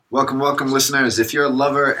Welcome, welcome, listeners. If you're a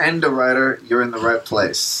lover and a writer, you're in the right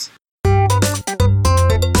place.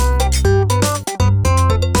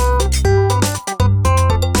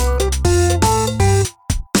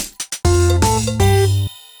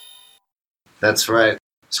 That's right.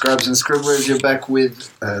 Scribes and Scribblers, you're back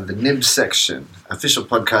with the Nib section, official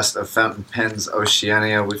podcast of Fountain Pens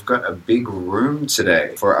Oceania. We've got a big room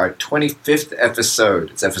today for our 25th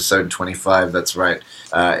episode. It's episode 25, that's right.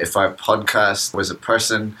 If our podcast was a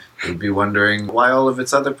person, you'd be wondering why all of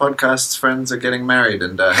its other podcasts friends are getting married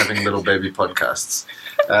and having little baby podcasts.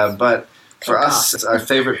 But for us, it's our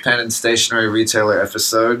favorite pen and stationery retailer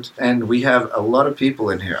episode, and we have a lot of people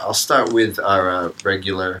in here. I'll start with our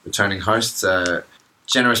regular returning hosts,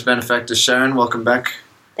 generous benefactor Sharon. Welcome back.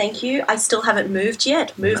 Thank you. I still haven't moved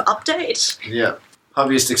yet. Update. Yeah.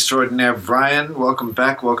 Hobbyist extraordinaire Brian. Welcome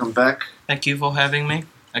back. Welcome back. Thank you for having me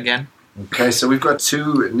again. Okay, so we've got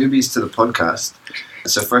two newbies to the podcast.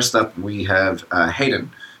 So first up, we have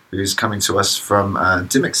Hayden, who's coming to us from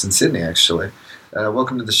Dimmicks in Sydney, actually.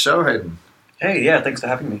 Welcome to the show, Hayden. Hey, yeah, thanks for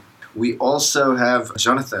having me. We also have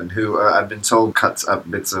Jonathan, who I've been told cuts up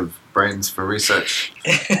bits of brains for research,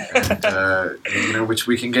 and, which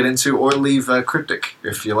we can get into or leave cryptic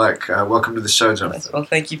if you like. Welcome to the show, Jonathan. Well,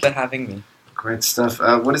 thank you for having me. Great stuff.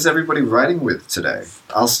 What is everybody writing with today?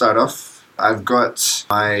 I'll start off. I've got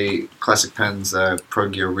my classic pens, Pro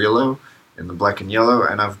Gear Relo in the black and yellow,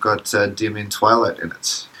 and I've got Dim in Twilight in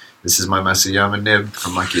it. This is my Masayama nib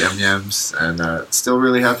from Mikey M Yams, and still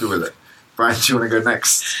really happy with it. Brian, do you want to go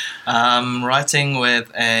next? Writing with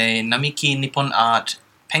a Namiki Nippon Art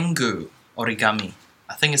Pengu origami.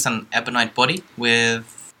 I think it's an ebonite body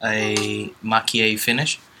with a makie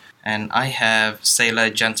finish. And I have Sailor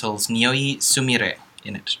Gentle's Nioi Sumire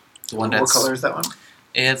in it. What color is that one?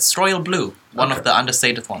 It's royal blue, one of the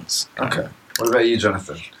understated ones. Okay. What about you,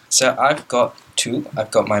 Jonathan? So I've got two.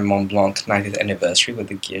 I've got my Mont Blanc 90th anniversary with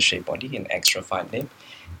the gear shape body and extra fine nib,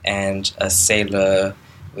 and a Sailor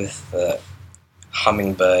with the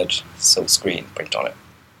hummingbird silkscreen print on it.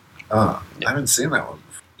 Oh, yeah. I haven't seen that one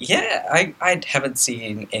before. Yeah, I haven't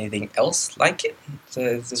seen anything else like it. So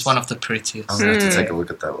it's one of the prettiest. I'm going to have to take a look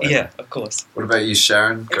at that later. Yeah, of course. What about you,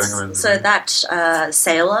 Sharon? So that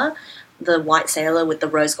Sailor, the white Sailor with the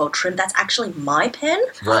rose gold trim, that's actually my pen.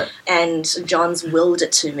 Right. And John's willed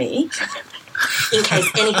it to me in case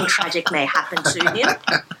anything tragic may happen to him.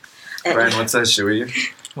 Brian, what size shoe are you?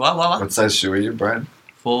 What? What size shoe are you, Brian?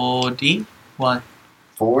 4D? What?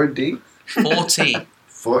 4D? 4T.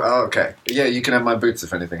 Oh, okay. Yeah, you can have my boots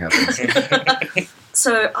if anything happens.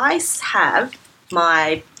 So I have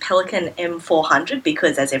my Pelican M400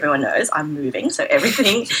 because, as everyone knows, I'm moving, so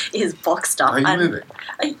everything is boxed up. Are you moving?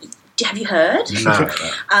 Have you heard?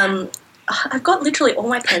 No. I've got literally all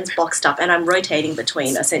my pens boxed up, and I'm rotating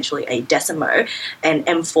between essentially a Decimo, an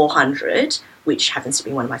M400, which happens to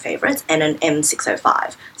be one of my favourites, and an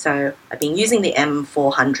M605. So I've been using the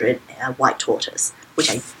M400 White Tortoise, which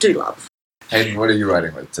I do love. Hayden, what are you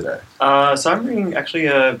writing with today? So I'm reading actually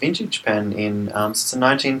a vintage pen in it's a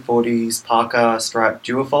 1940s Parker striped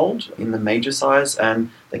duofold in the major size,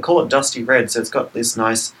 and they call it Dusty Red, so it's got this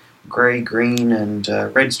nice grey-green and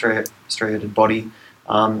red striated body.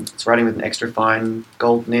 It's writing with an extra fine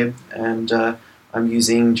gold nib, and I'm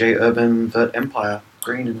using J. Urban Vert Empire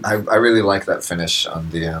green. I really like that finish on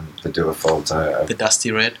the duofold. The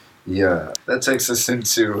dusty red. Yeah, that takes us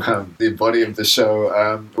into the body of the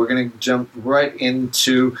show. We're going to jump right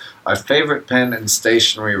into our favorite pen and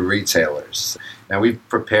stationery retailers. Now, we've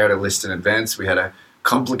prepared a list in advance. We had a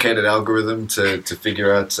complicated algorithm to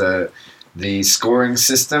figure out the scoring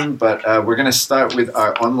system, but we're going to start with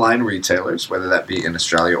our online retailers, whether that be in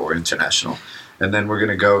Australia or international. And then we're going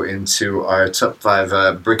to go into our top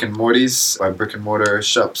 5 brick and mortar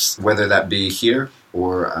shops, whether that be here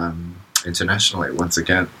or internationally, once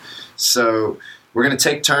again. So we're going to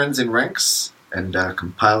take turns in ranks and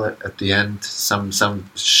compile it at the end. Some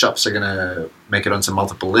shops are going to make it onto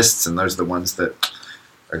multiple lists, and those are the ones that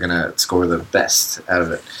are going to score the best out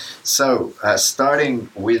of it. So starting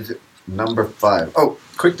with number 5. Oh,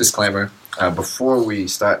 quick disclaimer. Before we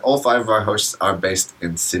start, all 5 of our hosts are based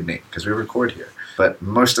in Sydney because we record here. But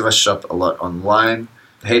most of us shop a lot online.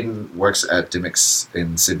 Hayden works at Dimmicks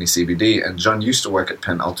in Sydney CBD, and John used to work at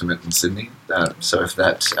Pen Ultimate in Sydney. So if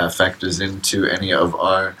that factors into any of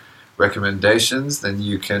our recommendations, then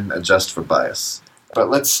you can adjust for bias.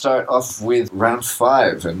 But let's start off with round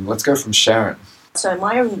 5, and let's go from Sharon. So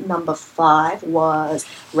my number 5 was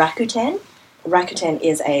Rakuten. Rakuten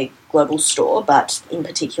is a global store, but in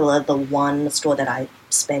particular, the one store that I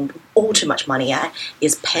spend all too much money at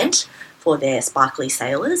is Pent for their sparkly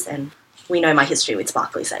sailors, and we know my history with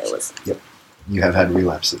sparkly sailors. Yep. You have had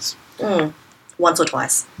relapses. Once or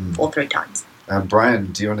twice, or 3 times.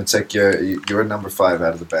 Brian, do you want to take your number 5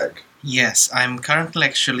 out of the bag? Yes, I'm currently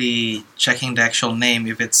actually checking the actual name,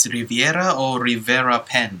 if it's Riviera or Rivera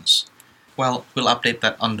Pens. Well, we'll update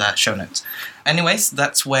that on the show notes. Anyways,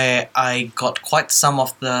 that's where I got quite some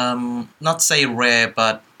of the, not say rare,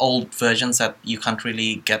 but old versions that you can't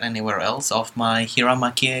really get anywhere else of my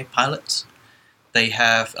Hiramakie pilots. They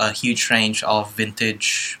have a huge range of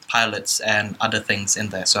vintage pilots and other things in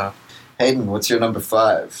there. So, Hayden, what's your number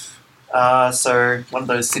 5? So one of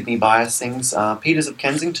those Sydney bias things, Peters of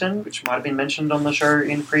Kensington, which might have been mentioned on the show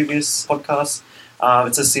in previous podcasts.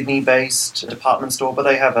 It's a Sydney-based department store, but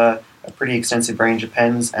they have a pretty extensive range of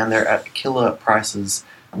pens, and they're at killer prices.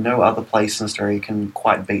 No other place in Australia can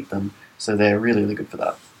quite beat them, so they're really, really good for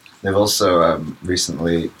that. They've also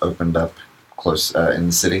recently opened up close in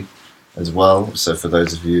the city as well. So for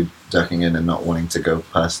those of you ducking in and not wanting to go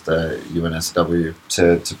past UNSW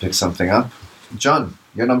to pick something up, John,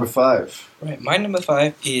 your number 5. Right, my number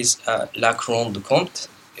 5 is La Couronne du Comte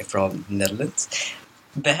from the Netherlands.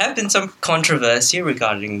 There have been some controversy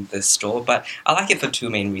regarding this store, but I like it for 2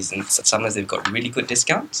 main reasons. Sometimes they've got really good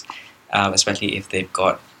discounts, especially if they've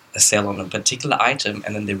got a sale on a particular item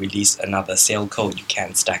and then they release another sale code, you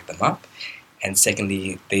can stack them up. And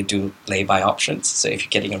secondly, they do lay-by options. So if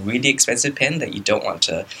you're getting a really expensive pen that you don't want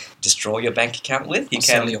to destroy your bank account with, you can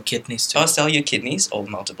sell your kidneys too. Or sell your kidneys or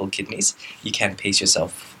multiple kidneys. You can pace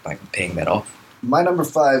yourself by paying that off. My number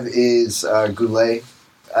 5 is Goulet.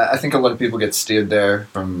 I think a lot of people get steered there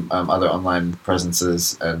from other online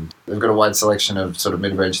presences, and they've got a wide selection of sort of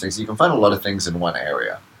mid-range things. You can find a lot of things in one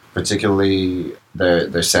area, particularly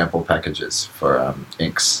their sample packages for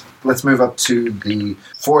inks. Let's move up to the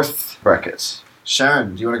 4th bracket.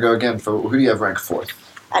 Sharon, do you want to go again? Who do you have ranked 4th?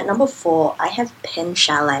 At number 4, I have Pen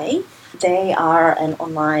Chalet. They are an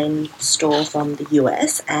online store from the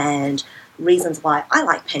US, and reasons why I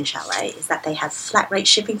like Pen Chalet is that they have flat rate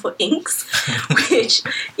shipping for inks, which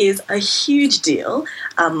is a huge deal.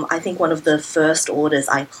 I think one of the first orders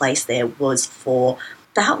I placed there was for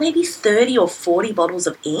about maybe 30 or 40 bottles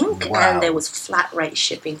of ink, and there was flat rate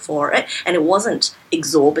shipping for it, and it wasn't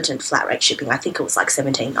exorbitant flat rate shipping. I think it was like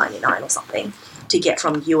 $17.99 or something to get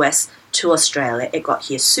from US to Australia. It got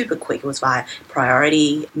here super quick. It was via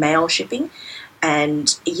priority mail shipping.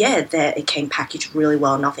 And yeah, it came packaged really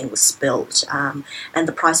well. Nothing was spilt, and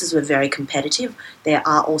the prices were very competitive. There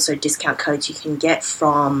are also discount codes you can get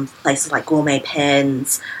from places like Gourmet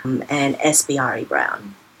Pens and SBRE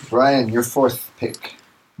Brown. Brian, your 4th pick.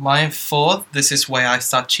 My 4th, this is where I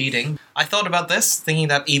start cheating. I thought about this, thinking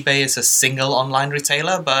that eBay is a single online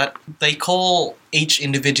retailer, but they call each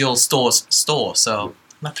individual store, so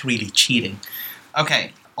not really cheating.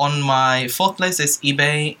 Okay. On my 4th place is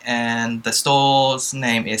eBay, and the store's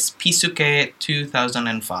name is Pisuke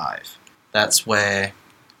 2005. That's what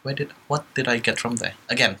did I get from there?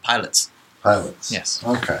 Again, pilots. Pilots. Yes.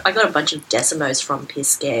 Okay. I got a bunch of decimos from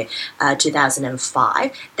Pisuke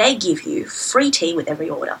 2005. They give you free tea with every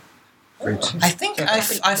order. I think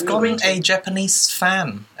I've gotten a Japanese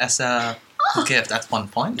fan as a gift at one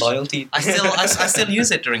point. Loyalty. I still use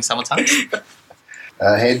it during summertime.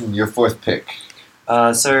 Hayden, your 4th pick.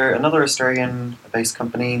 So another Australian-based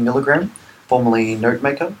company, Milligram, formerly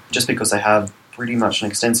Notemaker, just because they have pretty much an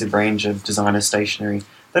extensive range of designer stationery.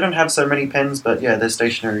 They don't have so many pens, but yeah, their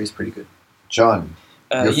stationery is pretty good. John,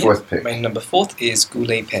 your 4th pick. My number 4th is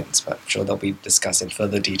Goulet Pens, but I'm sure they'll be discussing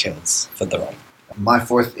further details further on. My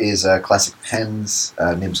 4th is Classic Pens,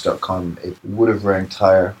 nibs.com. It would have ranked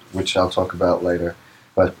higher, which I'll talk about later.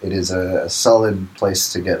 But it is a solid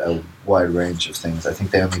place to get a wide range of things. I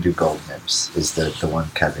think they only do gold nibs, is the one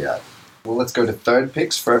caveat. Well, let's go to 3rd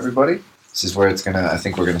picks for everybody. This is where I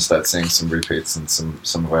think we're going to start seeing some repeats and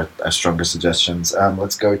some of our stronger suggestions.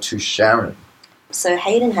 Let's go to Sharon. So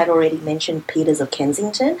Hayden had already mentioned Peters of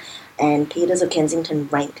Kensington, and Peters of Kensington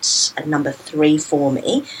ranked at number 3 for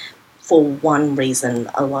me. For one reason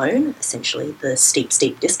alone, essentially the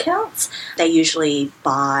steep discounts. They usually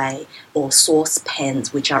buy or source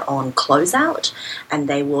pens which are on closeout, and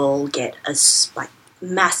they will get a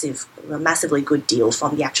massively good deal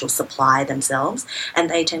from the actual supplier themselves, and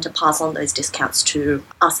they tend to pass on those discounts to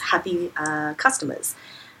us happy customers.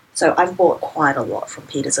 So I've bought quite a lot from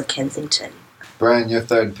Peters of Kensington. Brian, your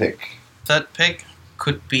 3rd pick. 3rd pick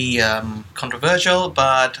could be controversial,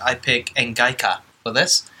 but I pick Engaika for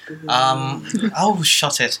this.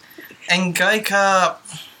 Shut it. Engaika.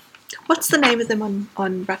 What's the name of them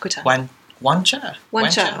on Rakuten? Wancha on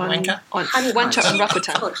It's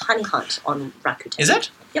Rakuten. called Honey Hunt on Rakuten. Is it?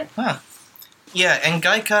 Yep. Yeah,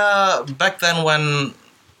 Engaika, back then when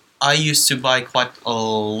I used to buy quite a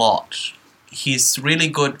lot he's really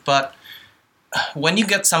good, but when you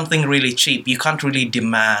get something really cheap, you can't really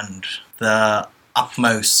demand the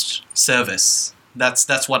utmost service.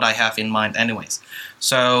 That's what I have in mind anyways.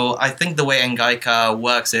 So I think the way Engaika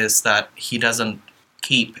works is that he doesn't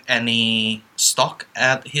keep any stock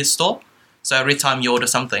at his store. So every time you order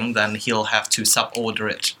something, then he'll have to sub-order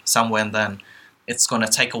it somewhere, and then it's going to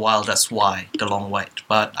take a while. That's why the long wait.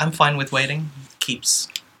 But I'm fine with waiting. Keeps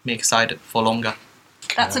me excited for longer.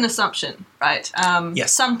 That's an assumption, right?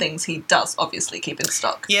 Yes. Some things he does obviously keep in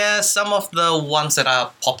stock. Yeah, some of the ones that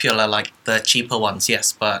are popular, like the cheaper ones,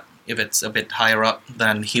 yes. But if it's a bit higher up,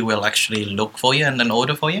 then he will actually look for you and then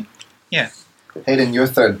order for you. Yeah. Hayden, your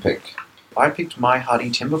third pick. I picked My Hardy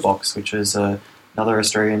Timber Box, which is another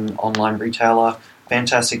Australian online retailer.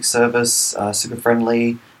 Fantastic service, super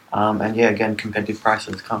friendly, and yeah, again, competitive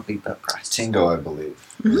prices. Can't beat that price. Tingo, I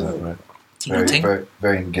believe. Is that right? Tingo Ting. Very,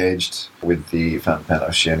 very engaged with the Fountain Pen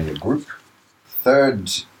Oceania group. Third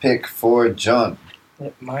pick for John.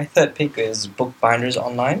 My third pick is Bookbinders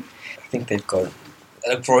Online. I think they've got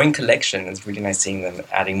a growing collection. It's really nice seeing them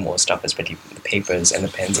adding more stuff, especially the papers and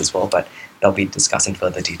the pens as well, but they'll be discussed in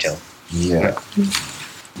further detail. Yeah.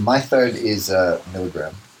 My third is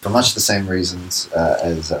Milligram, for much the same reasons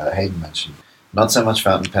as Hayden mentioned. Not so much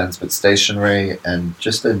fountain pens, but stationery and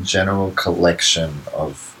just a general collection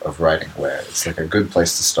of writing wear. It's like a good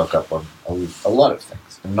place to stock up on a lot of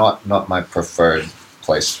things. Not my preferred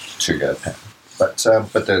place to get a pen, but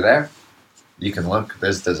they're there. You can look.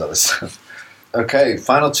 There's other stuff. Okay,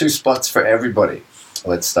 final two spots for everybody.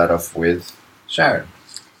 Let's start off with Sharon.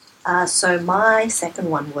 So my second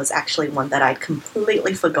one was actually one that I'd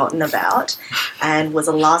completely forgotten about and was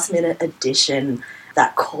a last-minute addition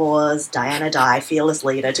that caused Diana Dye, fearless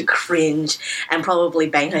leader, to cringe and probably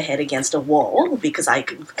bang her head against a wall because I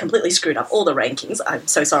completely screwed up all the rankings. I'm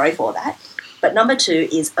so sorry for that. But number 2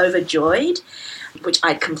 is Overjoyed, which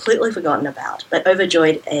I'd completely forgotten about. But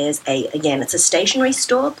Overjoyed is it's a stationery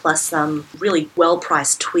store plus some really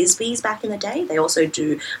well-priced Twisbees back in the day. They also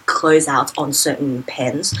do closeouts on certain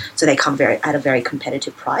pens, so they come at a very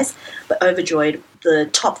competitive price. But Overjoyed, the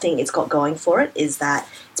top thing it's got going for it is that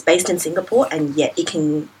it's based in Singapore, and yet you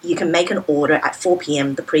can make an order at 4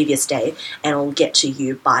 p.m. the previous day, and it'll get to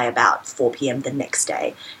you by about 4 p.m. the next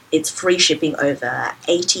day. It's free shipping over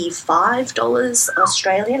 $85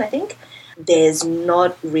 Australian, I think. There's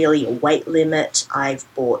not really a weight limit. I've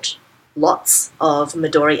bought lots of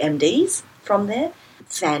Midori MDs from there.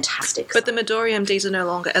 Fantastic. But the Midori MDs are no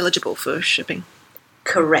longer eligible for shipping.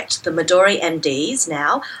 Correct. The Midori MDs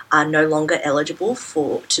now are no longer eligible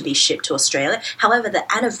to be shipped to Australia. However, the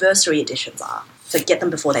anniversary editions are. So get them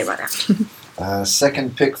before they run out.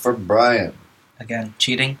 Second pick for Brian. Again,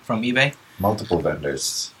 cheating from eBay. Multiple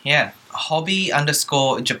vendors. Yeah.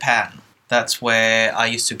 Hobby_Japan. That's where I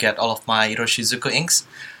used to get all of my Iroshizuku inks.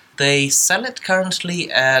 They sell it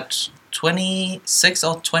currently at 26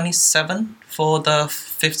 or 27 for the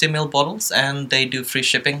 50ml bottles, and they do free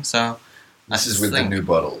shipping. So this is with the new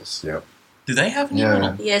bottles. Yep. Do they have new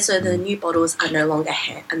bottles? Yeah. So the new bottles are no longer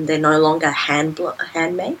handmade,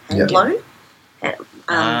 blown.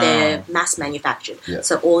 They're mass manufactured. Yeah.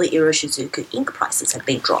 So all the Iroshizuku ink prices have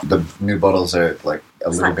been dropped. The new bottles are like a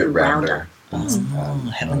little bit rounder.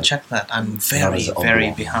 Haven't checked that. I'm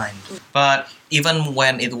very behind. But even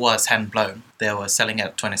when it was hand blown, they were selling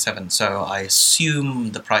at 27, so I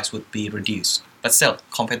assume the price would be reduced. But still,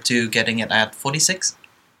 compared to getting it at 46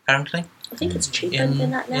 currently. I think it's cheaper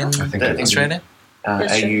than that now. I think in Australia.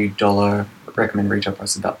 AU dollar recommend retail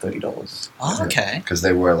price is about $30. Oh, okay. Because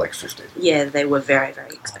they were like 50. Yeah, they were very,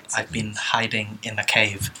 very expensive. I've been hiding in a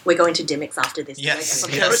cave. We're going to Dimmicks after this. Yes.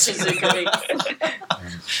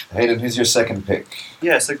 Hayden, who's your second pick?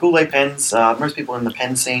 Yeah, so Goulet pens. Most people in the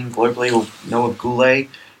pen scene globally will know of Goulet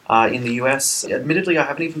in the US. Admittedly, I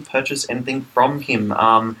haven't even purchased anything from him.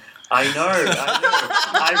 I know.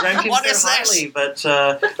 I rank him so highly, but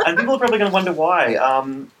and people are probably going to wonder why.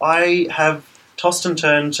 I have tossed and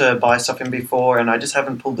turned to buy stuff from him before, and I just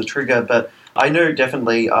haven't pulled the trigger. But I know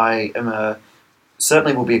definitely I am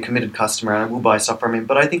certainly will be a committed customer, and I will buy stuff from him.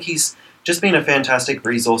 But I think he's just been a fantastic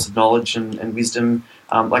resource of knowledge and wisdom.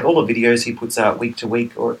 Like all the videos he puts out week to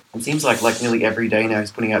week, or it seems like nearly every day now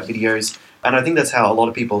he's putting out videos. And I think that's how a lot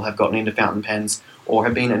of people have gotten into fountain pens or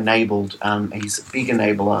have been enabled. He's a big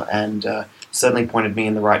enabler and certainly pointed me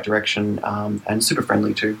in the right direction and super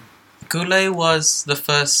friendly too. Goulet was the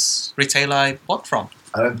first retailer I bought from.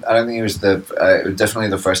 I don't think it was definitely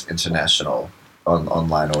the first international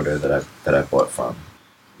online order that I bought from.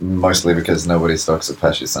 Mostly because nobody stocks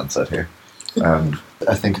Apache Sunset here.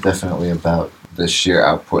 I think definitely about the sheer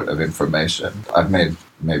output of information. I've made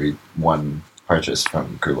maybe one purchase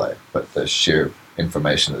from Goulet, but the sheer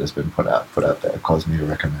information that has been put out there caused me to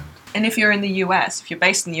recommend. And if you're in the US, if you're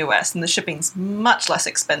based in the US, then the shipping's much less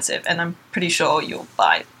expensive, and I'm pretty sure you'll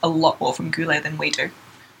buy a lot more from Goulet than we do.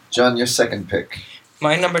 John, your second pick.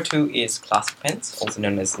 My number 2 is Classic Pens, also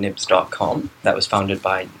known as Nibs.com. That was founded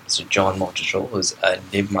by Mr. John Monteschall, who's a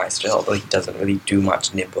nibmeister, although he doesn't really do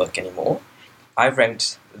much nib work anymore. I've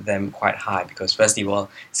ranked them quite high because, firstly, well,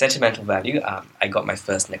 sentimental value. I got my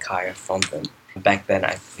first Nakaya from them. Back then,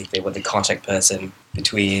 I think they were the contact person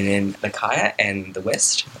between Nakaya and the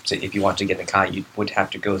West. So if you want to get Nakaya, you would have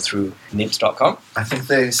to go through Nibs.com. I think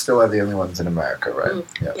they still are the only ones in America, right?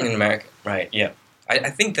 Mm. Yeah. In America, right, yeah. I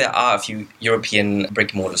think there are a few European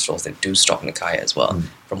brick-and-mortar stores that do stock Nakaya as well,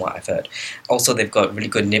 from what I've heard. Also, they've got really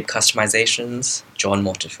good nib customizations. John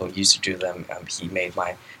Montefiore used to do them. He made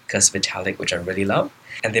my cursive italic, which I really love.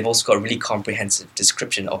 And they've also got a really comprehensive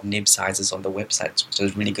description of nib sizes on the website, so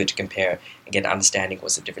it's really good to compare and get an understanding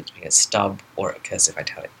what's the difference between a stub or a cursive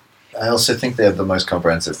italic. I also think they have the most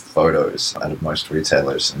comprehensive photos out of most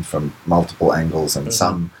retailers, and from multiple angles, and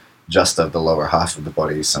some just of the lower half of the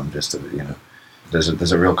body, some just of,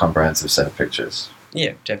 there's a real comprehensive set of pictures.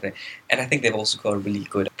 Yeah, definitely. And I think they've also got a really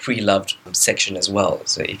good pre-loved section as well.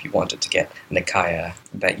 So if you wanted to get Nakaya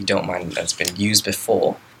that you don't mind that's been used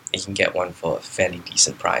before, you can get one for a fairly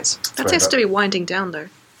decent price. That tends to be winding down, though.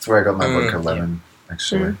 That's where I got my vodka lemon,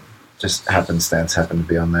 actually. Just happened to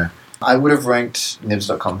be on there. I would have ranked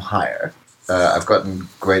Nibs.com higher. I've gotten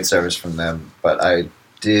great service from them, but I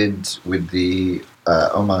did, with the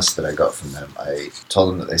Omas that I got from them, I told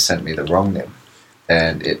them that they sent me the wrong nib.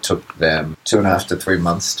 And it took them 2.5 to 3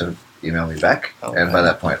 months to email me back. By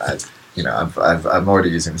that point, I'm already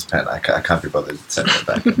using this pen. I can't be bothered sending it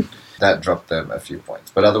back. And that dropped them a few points.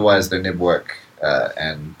 But otherwise, their nib work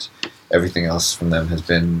and everything else from them has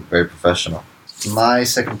been very professional. My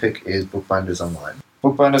second pick is Bookbinders Online.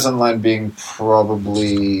 Bookbinders Online being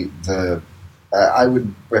probably I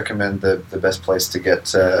would recommend the best place to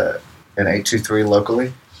get an 823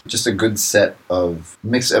 locally. Just a good set of a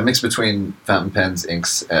mix between fountain pens,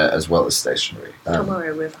 inks, as well as stationery.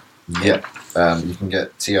 Tomorrow River. Yeah, you can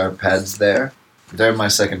get TR pads there. They're my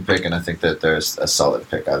second pick, and I think that they're a solid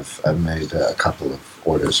pick. I've made a couple of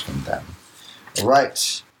orders from them.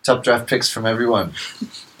 Right, top draft picks from everyone.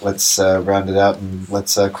 Let's round it out and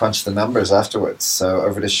let's crunch the numbers afterwards. So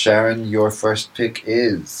over to Sharon, your first pick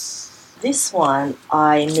is... This one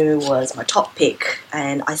I knew was my top pick,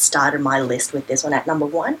 and I started my list with this one at number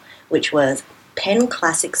 1, which was Pen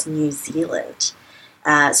Classics New Zealand.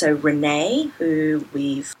 So Renee, who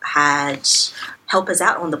we've had help us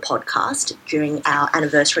out on the podcast during our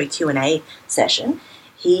anniversary Q&A session,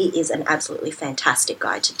 he is an absolutely fantastic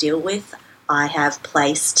guy to deal with. I have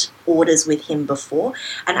placed orders with him before.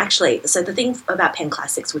 And actually, so the thing about Pen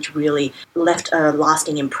Classics which really left a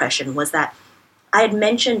lasting impression was that I had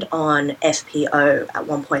mentioned on FPO at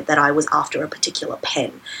one point that I was after a particular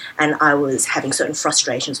pen, and I was having certain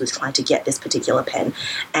frustrations with trying to get this particular pen.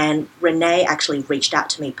 And Renee actually reached out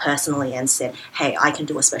to me personally and said, hey, I can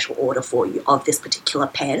do a special order for you of this particular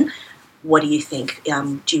pen. What do you think?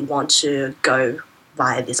 Do you want to go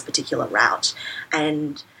via this particular route?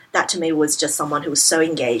 And that to me was just someone who was so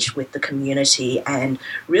engaged with the community and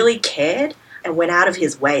really cared, and went out of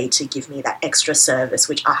his way to give me that extra service,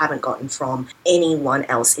 which I haven't gotten from anyone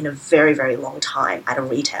else in a very, very long time at a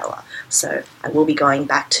retailer. So I will be going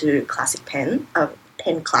back to Pen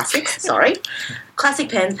Classics, sorry.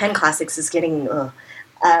 Pen Classics is getting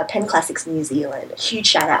Pen Classics New Zealand. A huge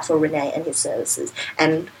shout out for Renee and his services.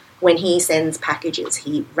 And when he sends packages,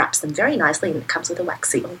 he wraps them very nicely and it comes with a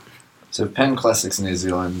wax seal. So Pen Classics New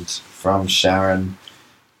Zealand from Sharon.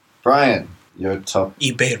 Brian, your top...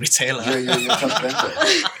 eBay retailer. Your top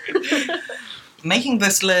vendor. Making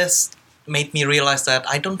this list made me realize that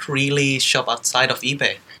I don't really shop outside of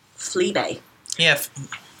eBay. Fleabay. Yeah,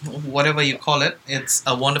 whatever you call it, it's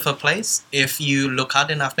a wonderful place. If you look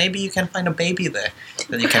hard enough, maybe you can find a baby there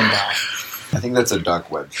that you can buy. I think that's a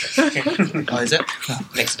dark web. Oh, is it?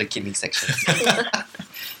 Next to the kidney section.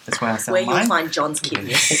 That's where I sell Where mine. you'll find John's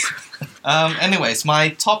kidneys. Anyways, my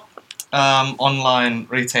top online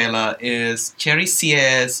retailer is Cherry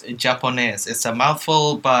CS Japonese. It's a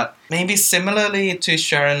mouthful, but maybe similarly to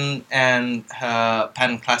Sharon and her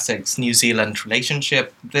Pen Classics New Zealand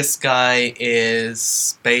relationship, this guy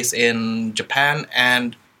is based in Japan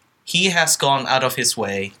and he has gone out of his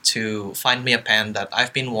way to find me a pen that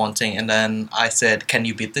I've been wanting, and then I said, can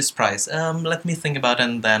you beat this price? Let me think about it,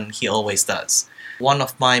 and then he always does. One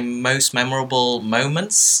of my most memorable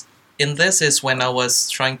moments in this is when I was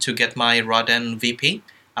trying to get my Raden VP.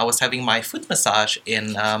 I was having my foot massage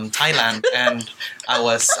in Thailand, and I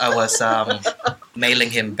was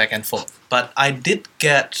mailing him back and forth. But I did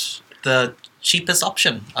get the cheapest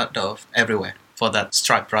option out of everywhere for that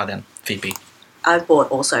striped rod and VP. I bought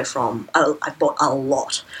also from, I bought a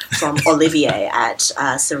lot from Olivier at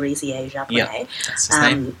Cerisier Japonais. Yeah, that's his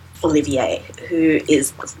name. Olivier, who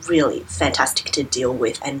is really fantastic to deal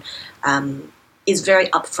with and is very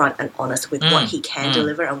upfront and honest with what he can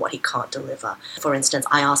deliver and what he can't deliver. For instance,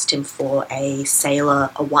 I asked him for a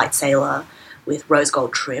white sailor with rose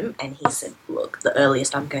gold trim, and he said, look, the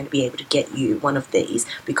earliest I'm going to be able to get you one of these,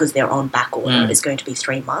 because they're on back order, is going to be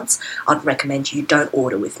 3 months. I'd recommend you don't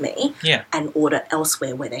order with me and order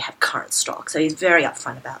elsewhere where they have current stock. So he's very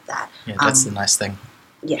upfront about that. Yeah, that's the nice thing.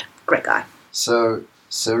 Yeah, great guy. So,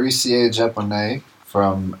 Cerisier Japonais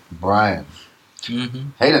from Brian.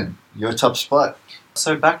 Hayden, your top spot.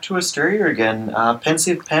 So back to Australia again.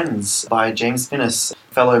 Pensive Pens by James Finnis,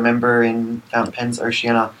 fellow member in Fountain Pens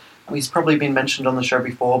Oceania. He's probably been mentioned on the show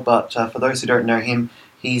before, but for those who don't know him,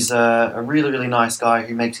 he's a really, really nice guy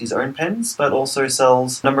who makes his own pens, but also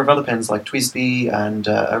sells a number of other pens like Twisby and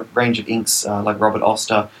a range of inks like Robert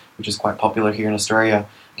Oster, which is quite popular here in Australia.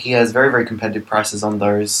 He has very, very competitive prices on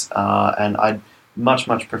those, and I'd much,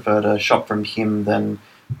 much prefer to shop from him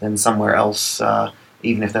than somewhere else,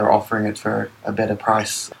 even if they're offering it for a better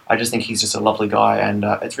price. I just think he's just a lovely guy, and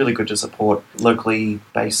it's really good to support locally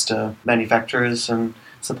based manufacturers and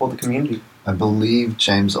support the community. I believe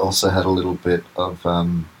James also had a little bit of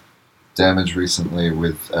damage recently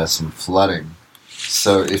with some flooding.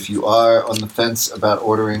 So if you are on the fence about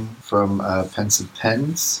ordering from Pensive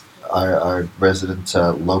Pens, our resident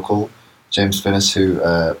local, James Finnis, who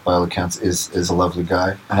by all accounts is a lovely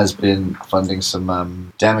guy, has been funding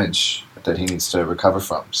some damage that he needs to recover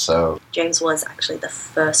from. So James was actually the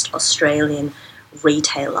first Australian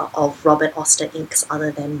retailer of Robert Oster inks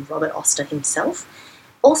other than Robert Oster himself.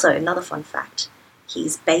 Also, another fun fact,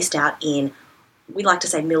 he's based out in, we like to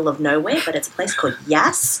say middle of nowhere, but it's a place called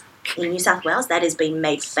Yass in New South Wales that has been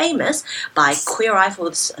made famous by Queer Eye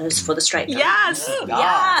for the Straight Man. Yes!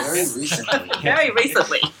 very recently. Very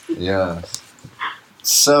recently. Yeah.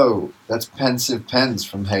 So that's Pensive Pens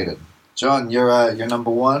from Hayden. John, you're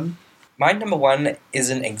number one. My number one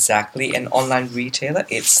isn't exactly an online retailer.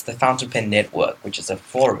 It's the Fountain Pen Network, which is a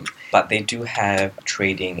forum, but they do have a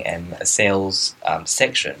trading and a sales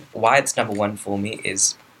section. Why it's number one for me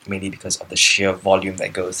is mainly because of the sheer volume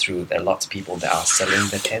that goes through. There are lots of people that are selling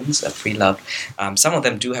the pens, pre-loved. Some of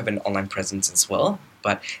them do have an online presence as well,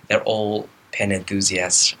 but they're all pen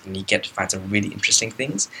enthusiasts, and you get to find some really interesting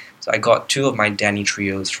things. So I got 2 of my Danny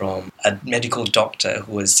Trios from a medical doctor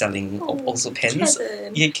who was selling also pens.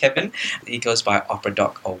 Kevin. Yeah, Kevin. He goes by Opera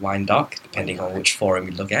Doc or Wine Doc, depending on which forum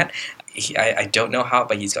you look at. I don't know how,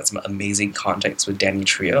 but he's got some amazing contacts with Danny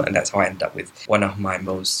Trio, and that's how I ended up with one of my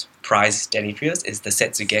most prized Danny Trios is the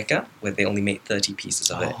Setsugeka, where they only made 30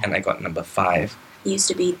 pieces of it, and I got number 5. He used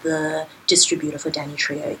to be the distributor for Danny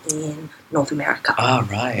Trio in North America. Ah,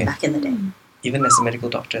 right. Back in the day. Even as a medical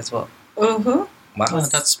doctor as well. Mm-hmm. Wow. Oh,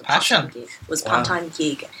 that's passion. It was part-time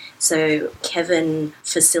gig. So Kevin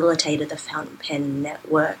facilitated the Fountain Pen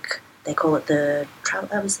Network. They call it the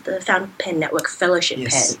Fountain Pen Network Fellowship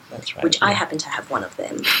Yes, Pen, that's right. which I happen to have one of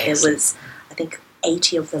them. There Excellent. was, I think,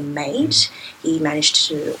 80 of them made. He managed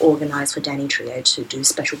to organise for Danny Trio to do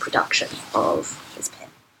special production of his pen.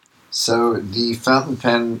 So the Fountain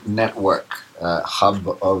Pen Network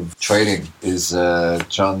hub of trading is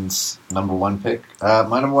John's number one pick.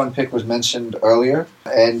 My number one pick was mentioned earlier,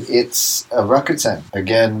 and it's a Rakuten.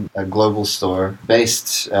 Again, a global store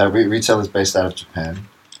based, retailers based out of Japan.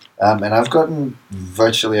 And I've gotten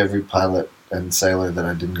virtually every pilot and sailor that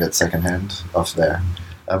I didn't get secondhand off there.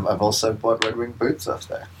 I've also bought Red Wing boots off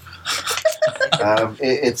there.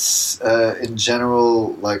 It's in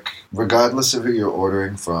general, like, regardless of who you're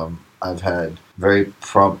ordering from, I've had very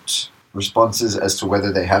prompt responses as to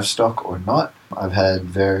whether they have stock or not. I've had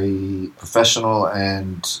very professional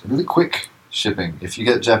and really quick shipping. If you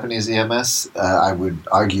get Japanese EMS, I would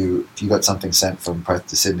argue if you got something sent from Perth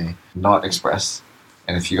to Sydney, not express.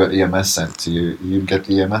 And if you got EMS sent to you, you'd get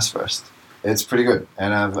the EMS first. It's pretty good,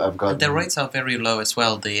 and I've got The rates are very low as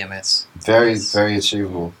well, the EMS. very, very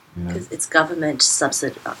achievable. You know. Because it's government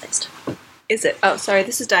subsidised. Is it? Oh, sorry,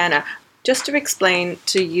 this is Diana. Just to explain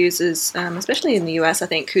to users, especially in the US, I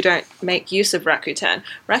think, who don't make use of Rakuten.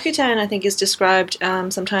 Rakuten, I think, is described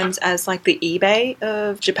sometimes as like the eBay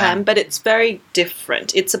of Japan, but it's very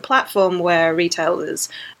different. It's a platform where retailers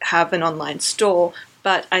have an online store,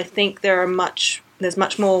 but I think there are much there's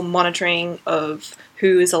much more monitoring of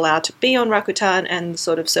who is allowed to be on Rakuten and the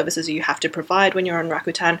sort of services you have to provide when you're on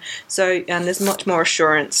Rakuten. So there's much more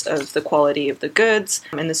assurance of the quality of the goods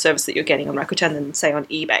and the service that you're getting on Rakuten than, say, on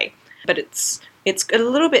eBay. But it's a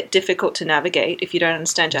little bit difficult to navigate if you don't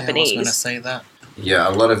understand Japanese. I was going to say that. Yeah,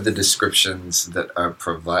 a lot of the descriptions that are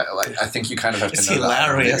provided, like, I think you kind of have It's to know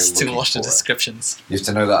hilarious the item that to you're watch the looking for. descriptions. You have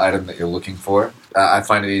to know the item that you're looking for. I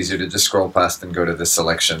find it easier to just scroll past and go to the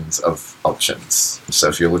selections of options. So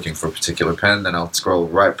if you're looking for a particular pen, then I'll scroll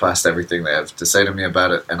right past everything they have to say to me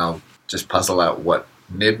about it, and I'll just puzzle out what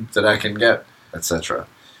nib that I can get, etc.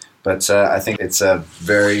 But I think it's a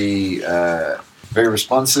very, very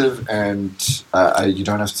responsive, and you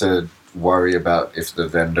don't have to worry about if the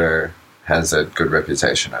vendor has a good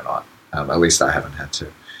reputation or not. At least I haven't had to.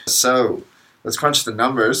 So let's crunch the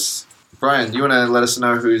numbers. Brian, do you want to let us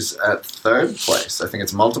know who's at third place? I think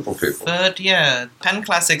it's multiple people. Third, yeah. Pen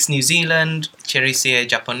Classics New Zealand, Cherry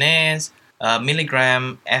Japonese,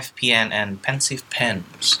 Milligram, FPN, and Pensive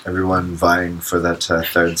Pens. Everyone vying for that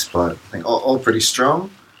third spot. I think all pretty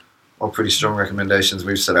strong. All pretty strong recommendations.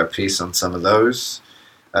 We've said our piece on some of those.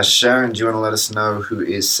 Sharon, do you want to let us know who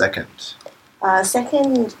is second?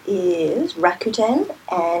 Second is Rakuten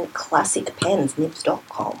and Classic Pens,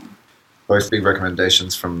 nibs.com. Both big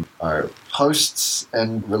recommendations from our hosts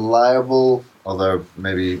and reliable, although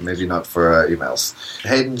maybe not for emails.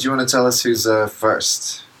 Hayden, do you want to tell us who's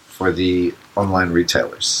first for the online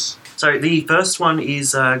retailers? So the first one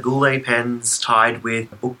is Goulet pens tied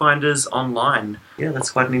with Bookbinders Online. Yeah,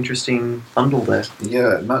 that's quite an interesting bundle there.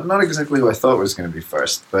 Yeah, not exactly who I thought was going to be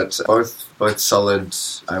first, but both solid,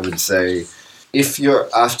 I would say. If you're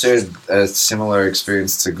after a similar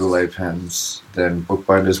experience to Goulet pens, then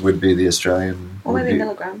Bookbinders would be the Australian. Or maybe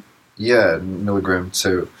Milligram. Yeah, Milligram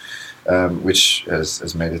too, which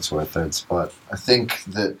has made it to our third spot. I think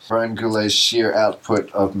that Brian Goulet's sheer output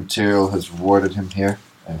of material has rewarded him here,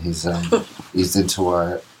 and he's eased into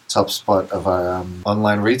our top spot of our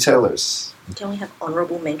online retailers. Can we have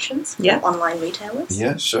honourable mentions for Yeah. online retailers?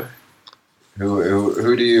 Yeah, sure.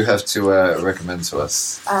 Who do you have to recommend to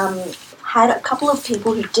us? Had a couple of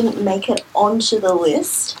people who didn't make it onto the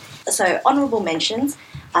list. So, honourable mentions,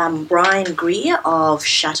 Brian Greer of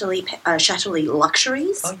Chatterley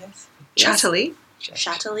Luxuries. Oh, yes. Chatterley.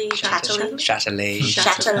 Chatterley.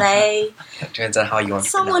 Chatelet. Depends on how you want to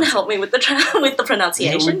Someone pronounce help me with the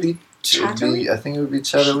pronunciation. I think it would be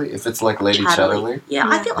Chatterley, if it's like Lady Chatterley. Chatterley. Yeah,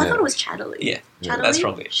 I Yeah. thought it was Chatterley. Yeah, Chatterley? that's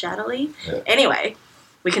probably it. Chatterley. Yeah. Anyway,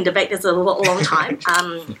 we can debate this a long time.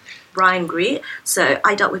 Brian Greer. So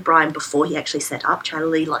I dealt with Brian before he actually set up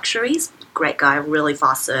Chatterley Luxuries. Great guy, really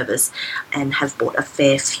fast service, and have bought a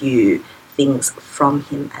fair few things from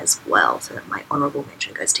him as well. So my honourable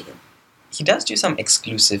mention goes to him. He does do some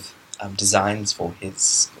exclusive designs for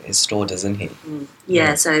his store, doesn't he?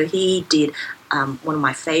 Yeah, so he did one of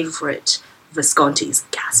my favourite Visconti's,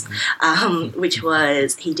 gasp, which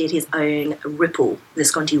was he did his own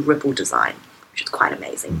Visconti ripple design, which is quite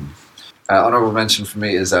amazing. Honourable mention for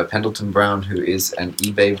me is Pendleton Brown, who is an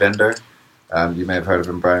eBay vendor. You may have heard of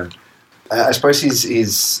him, Brian. I suppose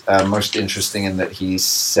he's most interesting in that he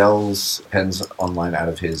sells pens online out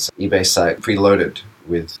of his eBay site preloaded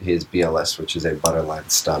with his BLS, which is a butterline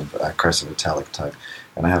stub cursive italic type.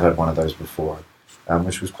 And I have had one of those before,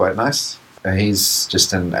 which was quite nice. He's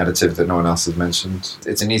just an additive that no one else has mentioned.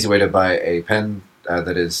 It's an easy way to buy a pen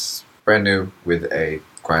that is brand new with a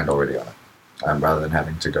grind already on it, rather than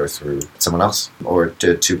having to go through someone else or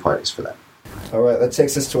to two parties for that. All right, that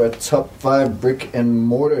takes us to our top 5 brick and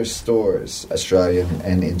mortar stores, Australian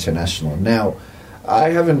and international. Now, I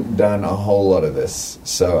haven't done a whole lot of this,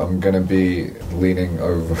 so I'm going to be leaning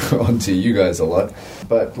over onto you guys a lot.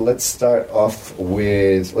 But let's start off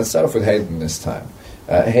with Hayden this time.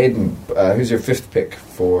 Hayden, who's your 5th pick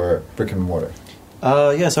for brick and mortar?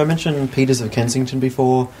 So I mentioned Peters of Kensington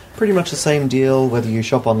before. Pretty much the same deal, whether you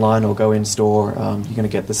shop online or go in store, you're going to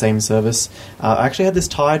get the same service. I actually had this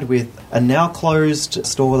tied with a now closed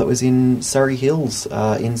store that was in Surrey Hills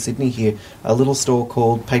in Sydney here, a little store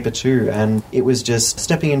called Paper 2, and it was just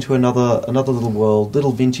stepping into another little world,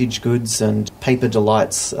 little vintage goods and paper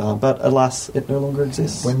delights, but alas, it no longer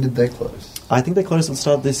exists. When did they close? I think they closed at the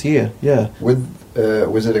start of this year, yeah.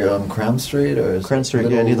 Was it on Crown Street? Crown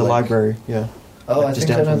Street, yeah, near the library, yeah. Oh, I Just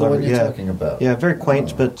think I down know from the one the you're library, talking about. Yeah, very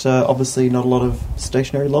quaint, but obviously not a lot of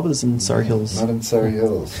stationary lovers in Surrey Hills. Not in Surrey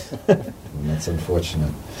Hills. That's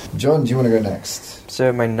unfortunate. John, do you want to go next?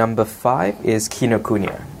 So my number 5 is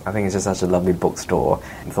Kinokuniya. I think it's just such a lovely bookstore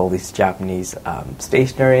with all these Japanese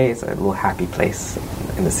stationery. It's a little happy place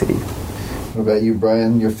in the city. What about you,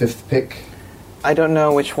 Brian? Your 5th pick? I don't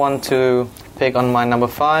know which one to pick on my number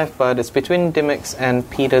 5, but it's between Dimmicks and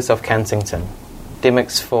Peters of Kensington.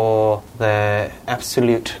 Dimmicks for their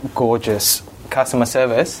absolute gorgeous customer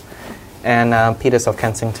service, and Peters of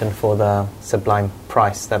Kensington for the sublime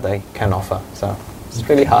price that they can offer. So it's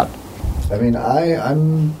really hard. I mean,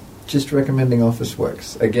 I'm just recommending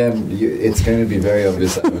Officeworks. Again, it's going to be very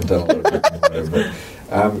obvious I haven't done a lot of brick and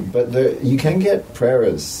mortar, but you can get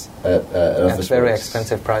Preras at Officeworks. It's very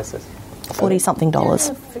expensive prices. $40-something. Yeah,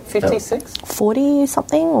 56?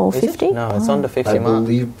 40-something or 50? No, it's on the 50 I mark.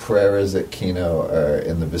 believe Preras at Kino are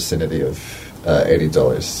in the vicinity of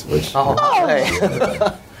 $80, which... Oh, okay.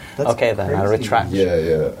 That's okay, then I crazy. retract.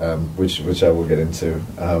 Yeah, which I will get into.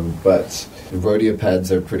 But the rodeo pads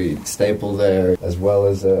are pretty staple there, as well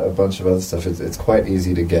as a bunch of other stuff. It's quite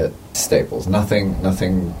easy to get staples.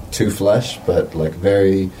 Nothing too flush, but like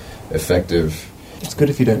very effective. It's good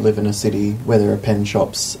if you don't live in a city where there are pen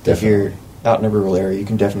shops. Definitely. If you're out in a rural area, you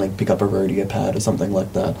can definitely pick up a rodeo pad or something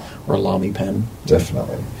like that, or a Lamy pen.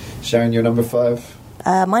 Definitely. Sharon, your number 5?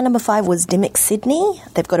 My number 5 was Dimmick Sydney.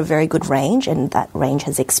 They've got a very good range, and that range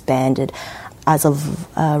has expanded as of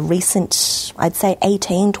recent, I'd say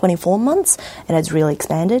 18, 24 months. It has really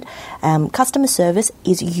expanded. Customer service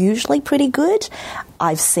is usually pretty good.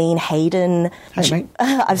 I've seen Hayden. Hey, mate.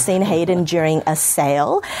 I've seen Hayden during a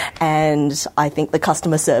sale, and I think the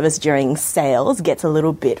customer service during sales gets a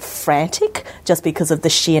little bit frantic just because of the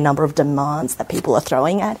sheer number of demands that people are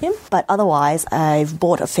throwing at him. But otherwise, I've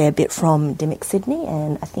bought a fair bit from Dimmick Sydney,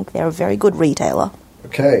 and I think they're a very good retailer.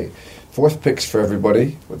 Okay. 4th picks for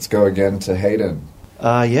everybody. Let's go again to Hayden.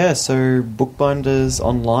 So Bookbinders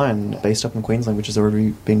Online, based up in Queensland, which has already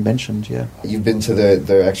been mentioned, yeah. You've been to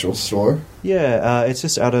their actual store? Yeah, it's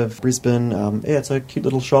just out of Brisbane. It's a cute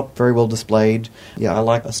little shop, very well displayed. Yeah, I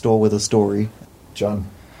like a store with a story. John?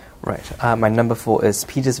 Right. My number 4 is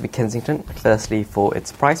Peters of Kensington, firstly for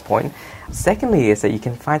its price point. Secondly is that you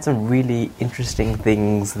can find some really interesting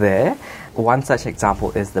things there. One such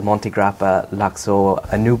example is the Monte Grappa Luxor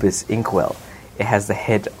Anubis inkwell. It has the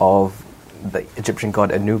head of the Egyptian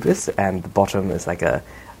god Anubis, and the bottom is like a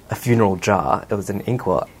funeral jar. It was an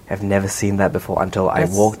inkwell. I've never seen that before until I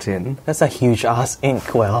walked in. That's a huge ass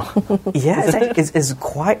inkwell. Yeah, it's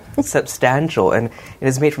quite substantial, and it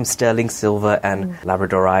is made from sterling silver and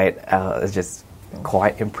labradorite. It's just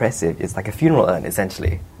quite impressive. It's like a funeral urn,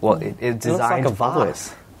 essentially. Well, it's designed looks like a for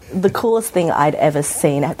vase. it. The coolest thing I'd ever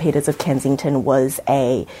seen at Peters of Kensington was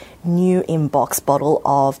a new in-box bottle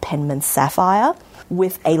of Penman Sapphire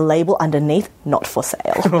with a label underneath, not for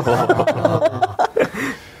sale.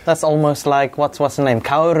 That's almost like, what's the name?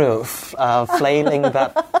 Kaoru flailing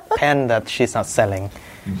that pen that she's not selling.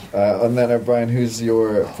 On that note, Brian, who's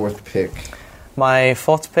your 4th pick? My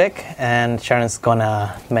 4th pick, and Sharon's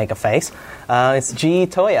gonna make a face, it's G.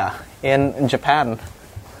 Toya in Japan.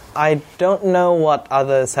 I don't know what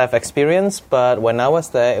others have experienced, but when I was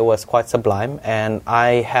there, it was quite sublime, and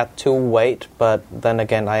I had to wait, but then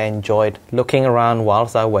again, I enjoyed looking around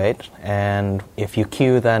whilst I wait, and if you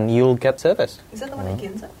queue, then you'll get service. Is that the one at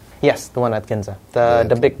Ginza? Yes, the one at Ginza.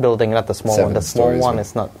 The big building, not the small 7 one. The small stories, one right?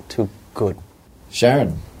 is not too good.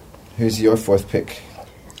 Sharon, who's your 4th pick?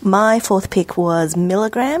 My 4th pick was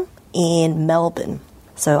Milligram in Melbourne.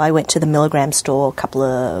 So I went to the Milligram store a couple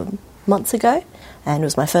of months ago, and it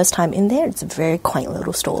was my first time in there. It's a very quaint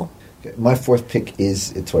little store. My 4th pick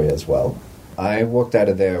is Itoya as well. I walked out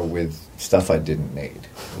of there with stuff I didn't need,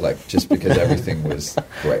 like just because everything was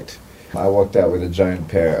great. I walked out with a giant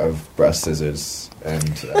pair of brass scissors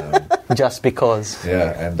and Just because.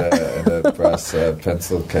 and a brass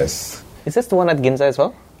pencil case. Is this the one at Ginza as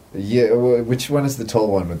well? Yeah, which one is the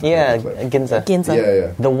tall one with the Yeah, paperclip? Ginza. Ginza.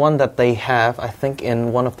 Yeah. The one that they have, I think,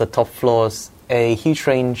 in one of the top floors, a huge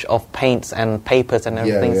range of paints and papers and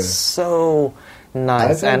everything. yeah. So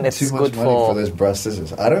nice, I and paid it's too much good money for those brass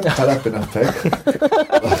scissors. I don't cut up enough paper.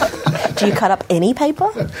 Do you cut up any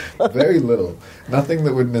paper? Very little. Nothing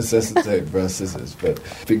that would necessitate brass scissors, but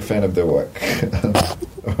big fan of their work.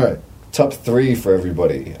 All right. Top 3 for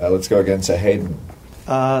everybody. Let's go again to Hayden.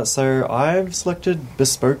 So I've selected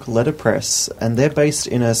Bespoke Letterpress, and they're based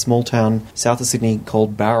in a small town south of Sydney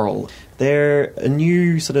called Bowral. They're a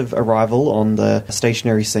new sort of arrival on the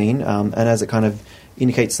stationery scene, and as it kind of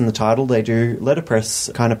indicates in the title, they do letterpress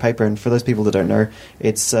kind of paper, and for those people that don't know,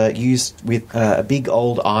 it's used with a big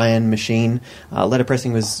old iron machine.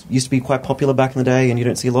 Letterpressing used to be quite popular back in the day, and you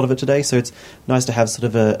don't see a lot of it today, so it's nice to have sort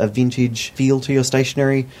of a vintage feel to your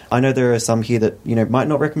stationery. I know there are some here that might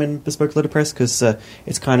not recommend Bespoke Letterpress because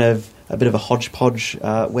it's kind of a bit of a hodgepodge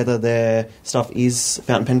whether their stuff is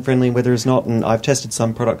fountain pen friendly and whether it's not. And I've tested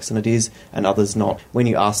some products and it is, and others not. When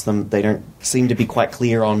you ask them, they don't seem to be quite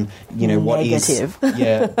clear on, what is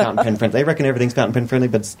fountain pen friendly. They reckon everything's fountain pen friendly,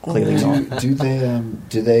 but it's clearly not.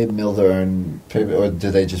 Do they mill their own paper, or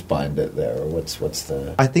do they just bind it there, or what's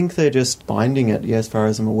the? I think they're just binding it, as far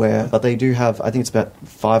as I'm aware. But they do have, I think it's about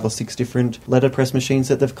 5 or 6 different letterpress machines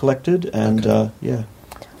that they've collected, and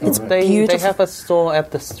It's They beautiful. have a store at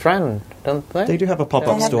the Strand, don't they? They do have a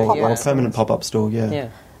pop-up They have store, pop-up or a permanent pop-up store, Yeah.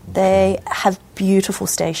 They have beautiful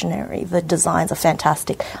stationery. The designs are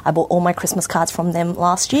fantastic. I bought all my Christmas cards from them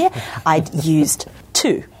last year. I used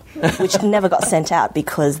 2, which never got sent out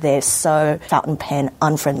because they're so fountain pen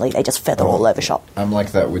unfriendly. They just feather all over shop. I'm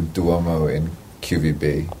like that with Duomo in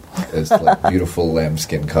QVB. It's like beautiful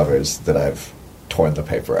lambskin covers that I've torn the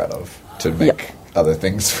paper out of to make other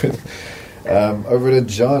things with. Over to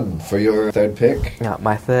John for your third pick. Yeah,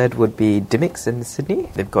 my third would be Dimmicks in Sydney.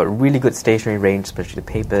 They've got a really good stationery range, especially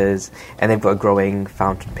the papers, and they've got a growing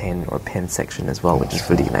fountain pen or pen section as well, which is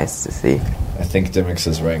really nice to see. I think Dimmicks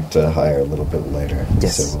is ranked higher a little bit later.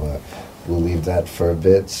 Yes. So we'll leave that for a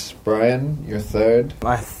bit. Brian, your third.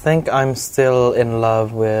 I think I'm still in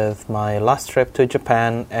love with my last trip to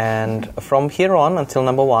Japan, and from here on until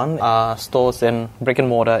number 1 are stores in brick and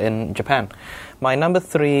mortar in Japan. My number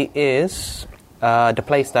 3 is the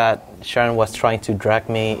place that Sharon was trying to drag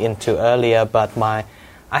me into earlier, but I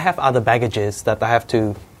have other baggages that I have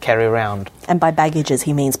to carry around. And by baggages,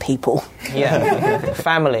 he means people. Yeah,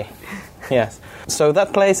 family. Yes. So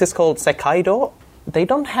that place is called Sekaido. They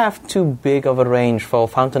don't have too big of a range for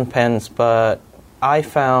fountain pens, but I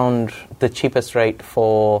found the cheapest rate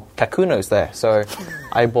for kakunos there. So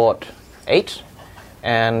I bought 8,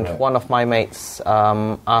 and one of my mates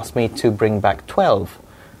asked me to bring back 12.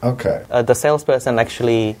 Okay. The salesperson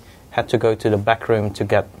actually had to go to the back room to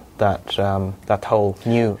get that whole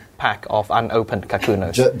new pack of unopened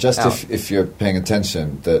kakunos. If you're paying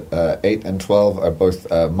attention, that 8 and 12 are both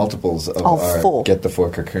multiples of our 4. Get the 4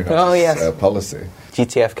 kakunos policy.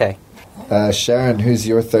 GTFK. Sharon, who's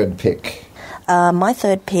your third pick? My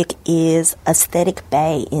third pick is Aesthetic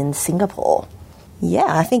Bay in Singapore. Yeah,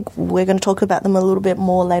 I think we're going to talk about them a little bit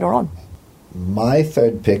more later on. My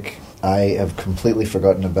third pick I have completely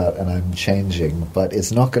forgotten about, and I'm changing, but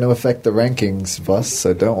it's not going to affect the rankings, boss,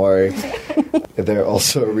 so don't worry. They're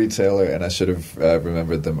also a retailer, and I should have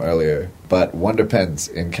remembered them earlier. But Wonder Pens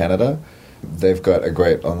in Canada, they've got a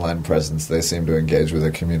great online presence. They seem to engage with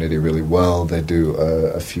their community really well. They do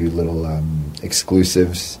a few little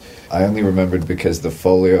exclusives. I only remembered because the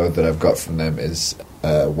folio that I've got from them is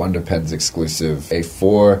Wonder Pens exclusive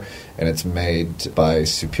A4, and it's made by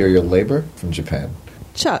Superior Labor from Japan.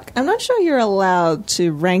 Chuck, I'm not sure you're allowed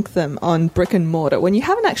to rank them on brick and mortar when you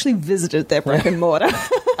haven't actually visited their brick and mortar.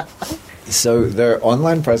 So their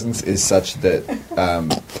online presence is such that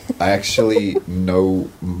I actually know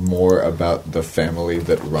more about the family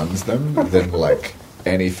that runs them than like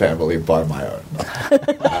any family by my own.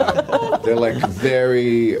 They're like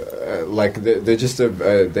very they're just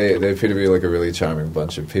they appear to be like a really charming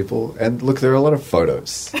bunch of people. And look, there are a lot of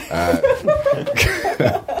photos.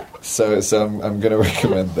 So I'm going to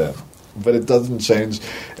recommend them. But it doesn't change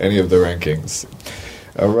any of the rankings.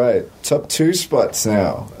 All right, top 2 spots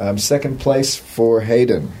now. Second place for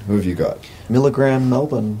Hayden. Who have you got? Milligram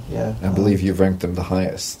Melbourne, yeah. I believe you've ranked them the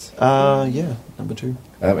highest. Yeah, number 2.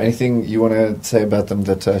 Anything you want to say about them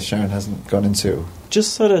that Sharon hasn't gone into?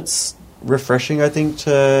 Just that it's refreshing, I think,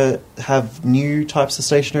 to have new types of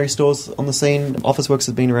stationery stores on the scene. Officeworks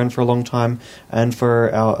has been around for a long time, and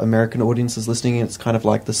for our American audiences listening, it's kind of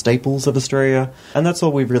like the staples of Australia, and that's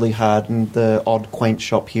all we've really had, and the odd quaint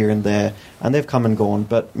shop here and there, and they've come and gone,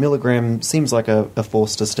 but Milligram seems like a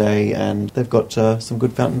force to stay, and they've got some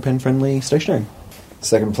good fountain pen friendly stationery.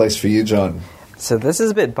 Second place for you, John. So this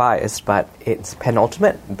is a bit biased, but it's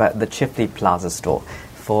penultimate, but the Chifley Plaza store,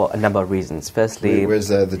 for a number of reasons. Firstly... Where's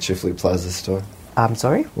the Chifley Plaza store? I'm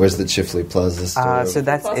sorry? Where's the Chifley Plaza store? So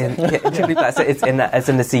that's in Chifley Plaza. It's in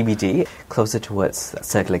the CBD, closer towards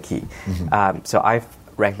Circular Quay. Mm-hmm. So I've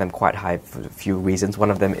ranked them quite high for a few reasons.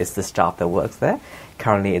 One of them is the staff that works there.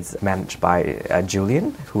 Currently, it's managed by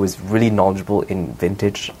Julian, who is really knowledgeable in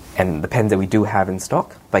vintage and the pens that we do have in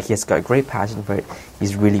stock. But he has got a great passion for it.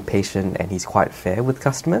 He's really patient and he's quite fair with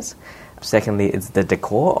customers. Secondly, it's the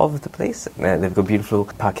decor of the place. They've got beautiful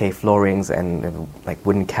parquet floorings and like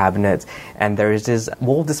wooden cabinets. And there is this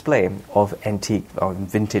wall display of antique or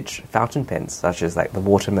vintage fountain pens, such as like the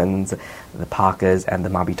Watermans, the Parkers, and the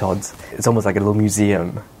Marby Todds. It's almost like a little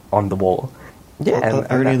museum on the wall. Yeah,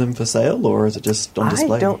 are any of them for sale, or is it just on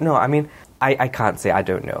display? I don't know. I mean, I can't say. I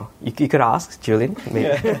don't know. You could ask Julian maybe,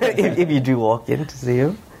 if you do walk in to see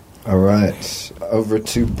him. All right. Over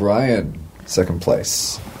to Brian, second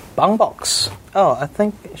place. Bang Box. Oh, I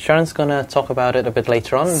think Sharon's going to talk about it a bit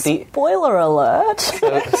later on. Spoiler alert!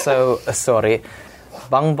 Sorry.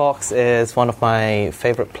 Bang Box is one of my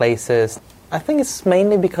favorite places. I think it's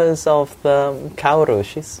mainly because of the Kaoru.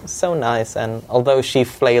 She's so nice, and although she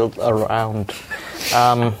flailed around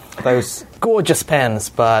those gorgeous pens,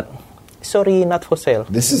 but sorry, not for sale.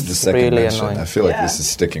 This is the second really mention. annoying. I feel like this is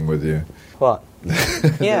sticking with you. What?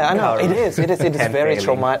 Yeah, I know. It is very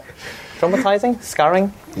traumatizing,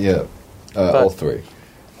 scarring. Yeah, all three.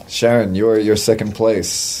 Sharon, your second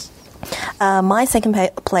place. My second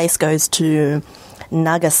place goes to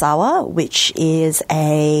Nagasawa, which is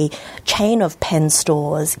a chain of pen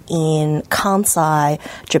stores in Kansai,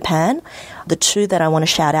 Japan. The two that I want to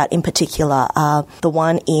shout out in particular are the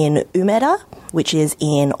one in Umeda, which is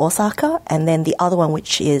in Osaka, and then the other one,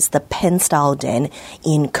 which is the Pen Style Den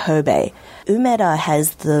in Kobe. Umeda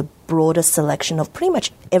has the broadest selection of pretty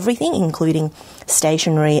much everything, including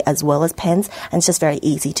stationery as well as pens, and it's just very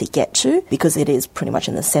easy to get to because it is pretty much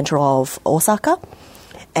in the center of Osaka.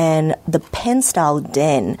 And the Pen Style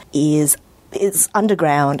Den is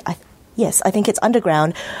underground. Yes, I think it's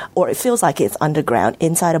underground, or it feels like it's underground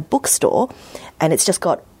inside a bookstore, and it's just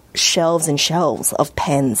got shelves and shelves of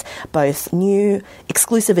pens, both new,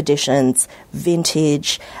 exclusive editions,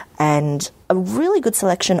 vintage, and a really good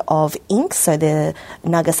selection of inks. So the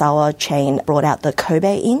Nagasawa chain brought out the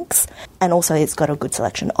Kobe inks, and also it's got a good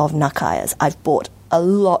selection of Nakayas. I've bought a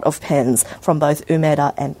lot of pens from both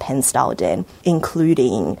Umeda and Pen Style Den,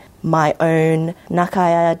 including my own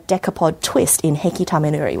Nakaya Decapod Twist in Heki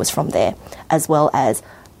Tamenuri was from there, as well as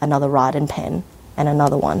another Raiden pen and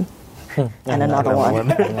another one. And another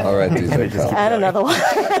one. All right, these are tough. And another one.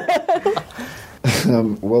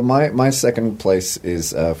 Well, my second place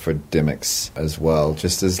is for Dimmicks as well,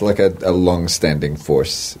 just as like a long-standing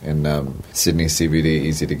force in Sydney CBD,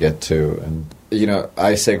 easy to get to. And, you know,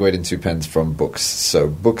 I segued into pens from books, so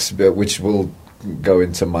books, which will go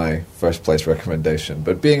into my first place recommendation.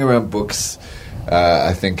 But being around books,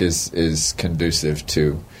 I think, is conducive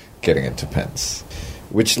to getting into pens.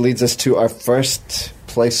 Which leads us to our first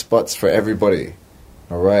place spots for everybody.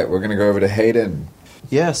 All right, we're going to go over to Hayden.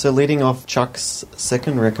 Yeah, so leading off Chuck's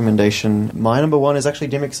second recommendation, my number one is actually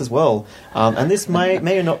Dimmicks as well. And this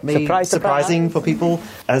may or not be surprising for people.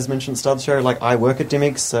 As mentioned at the start of the show, like, I work at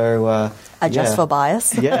Dimmicks, so... Adjust for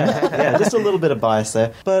bias. Yeah, just a little bit of bias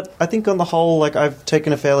there. But I think on the whole, like, I've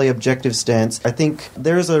taken a fairly objective stance. I think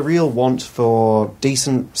there is a real want for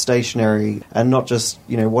decent stationery and not just,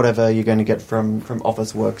 you know, whatever you're going to get from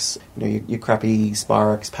Officeworks, you know, your crappy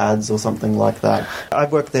Spirax pads or something like that.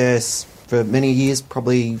 I've worked there for many years,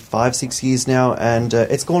 probably 5-6 years now, and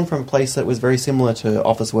it's gone from a place that was very similar to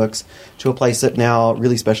Officeworks to a place that now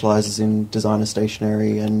really specialises in designer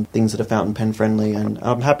stationery and things that are fountain pen friendly, and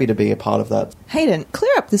I'm happy to be a part of that. Hayden,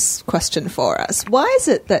 clear up this question for us. Why is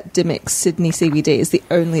it that Dimmicks Sydney CBD is the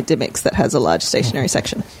only Dimmicks that has a large stationery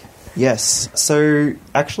section? Yes, so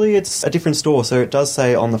actually it's a different store. So it does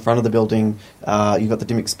say on the front of the building, you've got the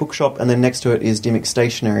Dimmicks bookshop, and then next to it is Dimmicks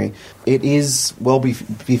Stationery. It is, well,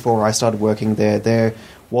 before I started working there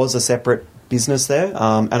was a separate business there,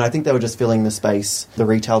 and I think they were just filling the space, the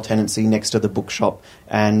retail tenancy next to the bookshop,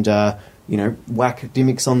 and you know, whack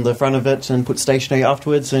Dimmicks on the front of it and put stationery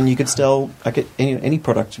afterwards, and you could sell any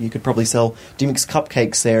product. You could probably sell Dimmicks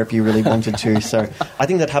cupcakes there if you really wanted to. So I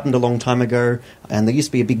think that happened a long time ago, and there used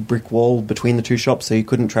to be a big brick wall between the two shops, so you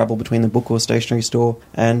couldn't travel between the book or stationery store,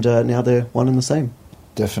 and now they're one and the same.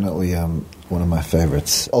 Definitely one of my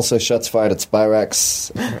favorites. Also, shots fired at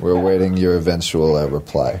Spirax. We're awaiting your eventual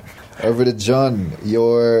reply. Over to John,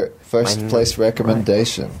 your first place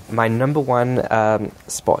recommendation. My number one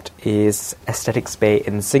spot is Aesthetics Bay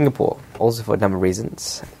in Singapore, also for a number of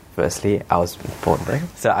reasons. Firstly, I was born there,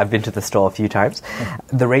 so I've been to the store a few times.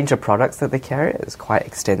 The range of products that they carry is quite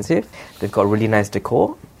extensive. They've got really nice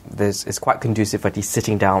decor. It's quite conducive for just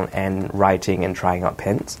sitting down and writing and trying out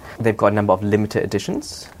pens. They've got a number of limited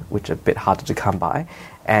editions, which are a bit harder to come by.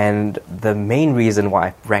 And the main reason why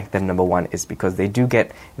I rank them number one is because they do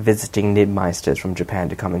get visiting nibmeisters from Japan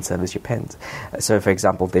to come and service your pens. So, for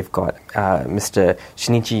example, they've got Mr.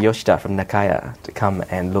 Shinichi Yoshida from Nakaya to come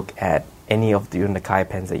and look at any of your Nakaya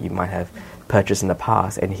pens that you might have purchased in the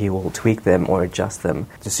past, and he will tweak them or adjust them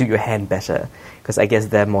to suit your hand better. Because I guess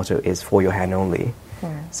their motto is for your hand only.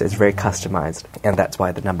 So it's very customized, and that's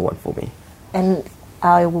why the number one for me. And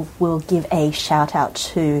I will give a shout out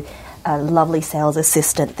to a lovely sales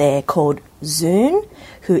assistant there called Zune,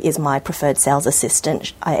 who is my preferred sales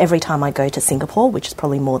assistant. Every time I go to Singapore, which is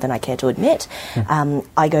probably more than I care to admit,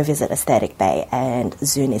 I go visit Aesthetic Bay, and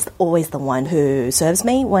Zune is always the one who serves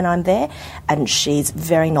me when I'm there, and she's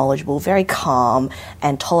very knowledgeable, very calm,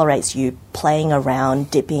 and tolerates you playing around,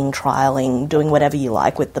 dipping, trialing, doing whatever you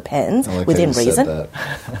like with the pens within reason.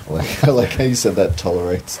 I like how you said that,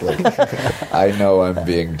 tolerates. Like, I know I'm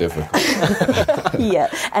being difficult. Yeah,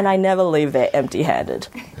 and I never leave there empty-handed.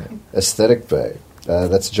 Aesthetic Bay.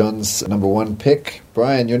 That's John's number one pick.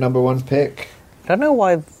 Brian, your number one pick. I don't know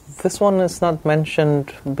why this one is not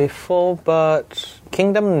mentioned before, but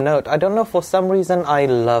Kingdom Note. I don't know, for some reason I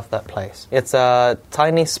love that place. It's a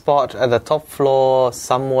tiny spot at the top floor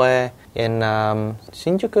somewhere in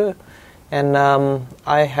Shinjuku, and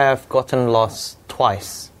I have gotten lost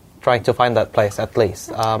twice trying to find that place at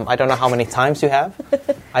least. I don't know how many times you have.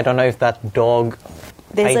 I don't know if that dog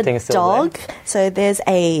painting is still dog. there. So there's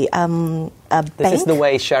a bank. This is the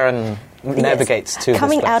way Sharon navigates to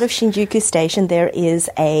Coming this place. out of Shinjuku Station, there is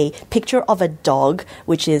a picture of a dog,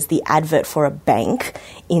 which is the advert for a bank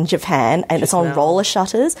in Japan, and it's on now. roller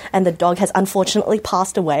shutters, and the dog has unfortunately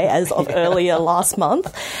passed away as of earlier last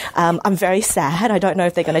month. I'm very sad. I don't know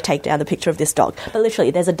if they're going to take down the picture of this dog, but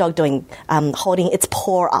literally there's a dog doing holding its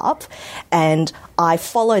paw up, and I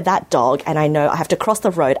follow that dog, and I know I have to cross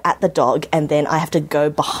the road at the dog, and then I have to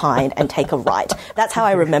go behind and take a right. That's how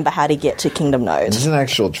I remember how to get to Kingdom Note. It's an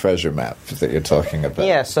actual treasure map that you're talking about.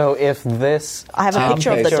 Yeah, so if this I have a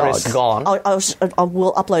picture of the picture dog. is gone, I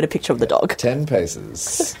will upload a picture of the dog. 10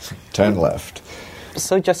 paces. Turn left.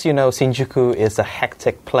 so just Shinjuku is a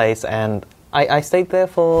hectic place, and I stayed there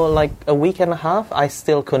for like a week and a half. I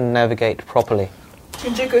still couldn't navigate properly.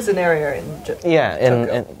 Shinjuku is an area in Yeah,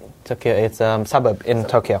 in Tokyo. It's a suburb in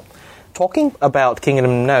Tokyo. Talking about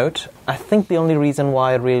Kingdom Note, I think the only reason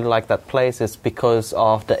why I really like that place is because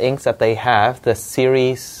of the inks that they have, the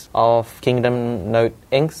series of Kingdom Note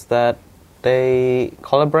inks that they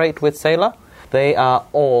collaborate with Sailor. They are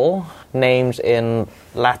all named in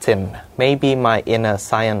Latin. Maybe my inner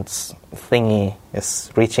science thingy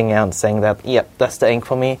is reaching out and saying that, yep, that's the ink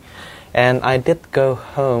for me. And I did go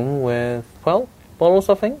home with 12 bottles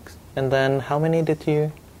of inks. And then how many did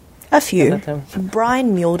you... A few. Let them-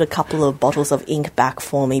 Brian muled a couple of bottles of ink back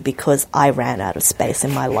for me because I ran out of space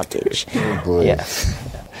in my luggage. Oh, boy. Yes.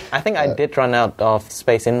 I think I did run out of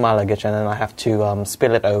space in my luggage, and then I have to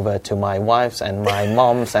spill it over to my wives and my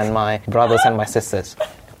moms and my brothers and my sisters.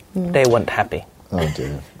 They weren't happy. Oh,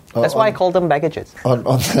 dear. That's why I call them baggages. On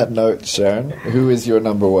that note, Sharon, who is your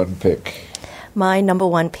number one pick? My number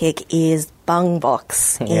one pick is Bung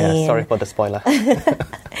Box Yeah, sorry for the spoiler.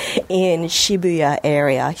 in Shibuya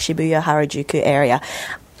Harajuku area.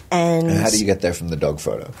 And How do you get there from the dog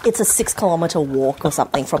photo? it's a 6-kilometer walk or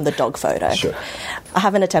something from the dog photo. Sure. I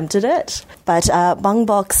haven't attempted it, but Bung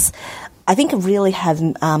Box, I think, really have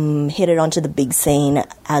hit it onto the big scene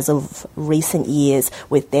as of recent years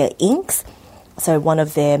with their inks. So one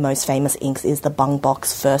of their most famous inks is the Bung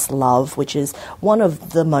Box First Love, which is one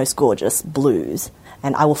of the most gorgeous blues.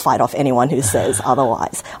 And I will fight off anyone who says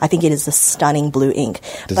otherwise. I think it is a stunning blue ink.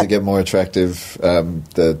 Does it get more attractive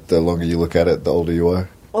the longer you look at it, the older you are?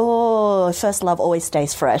 Oh, First Love always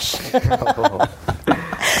stays fresh.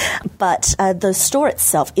 But the store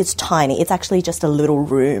itself is tiny. It's actually just a little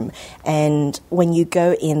room. And when you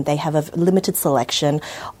go in, they have a limited selection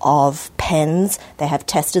of pens. They have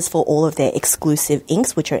testers for all of their exclusive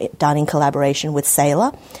inks, which are done in collaboration with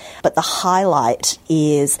Sailor. But the highlight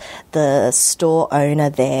is the store owner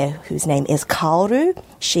there, whose name is Kaoru.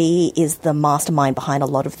 She is the mastermind behind a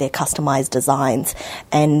lot of their customized designs,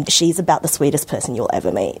 and she's about the sweetest person you'll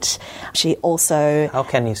ever meet. She also... How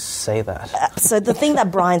can you say that? So the thing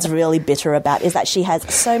that Brian's really bitter about is that she has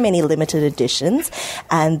so many limited editions,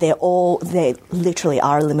 and they literally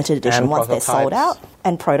are a limited edition And once they're sold prototypes. out.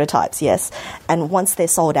 And prototypes, yes. And once they're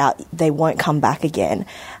sold out, they won't come back again.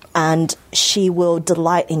 And she will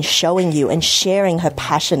delight in showing you and sharing her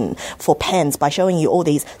passion for pens by showing you all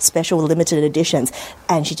these special limited editions.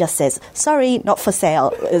 And she just says, sorry, not for sale,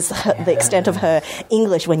 is the extent of her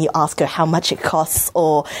English when you ask her how much it costs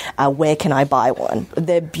or where can I buy one.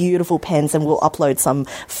 They're beautiful pens, and we'll upload some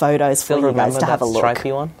photos for Still you guys remember to have that a look.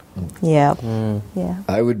 stripy one? Yeah, yeah.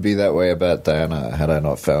 I would be that way about Diana had I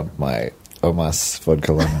not found my Omas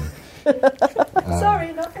vodka lemon.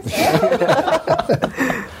 Sorry, not for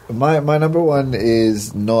sale. My number one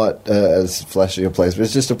is not as flashy a place, but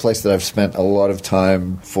it's just a place that I've spent a lot of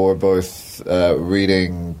time for both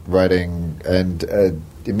reading, writing, and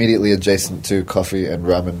immediately adjacent to coffee and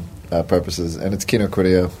ramen purposes, and it's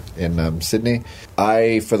Kinokuniya in Sydney.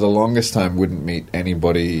 I, for the longest time, wouldn't meet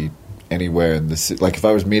anybody anywhere in the city. Like if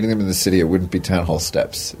I was meeting them in the city, it wouldn't be town hall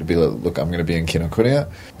steps. It'd be like, look, I'm going to be in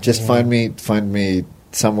Kinokuniya. Just find me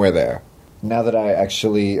somewhere there. Now that I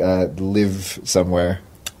actually live somewhere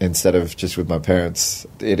instead of just with my parents,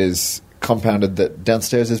 it is compounded that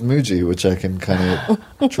downstairs is Muji, which I can kind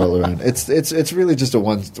of troll around. It's really just a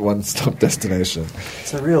one-stop destination.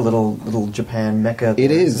 It's a real little Japan mecca.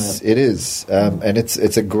 It is, and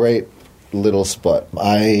it's a great little spot.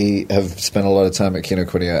 I have spent a lot of time at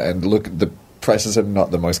Kinokuniya, and look, the prices are not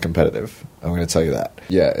the most competitive. I'm going to tell you that.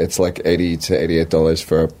 Yeah, it's like $80 to $88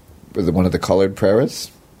 for one of the collared prairie's.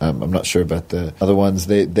 I'm not sure about the other ones.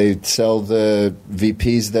 They sell the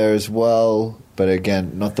VPs there as well, but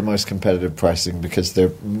again, not the most competitive pricing because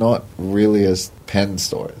they're not really a pen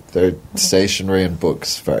store. They're stationery and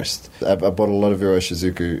books first. I bought a lot of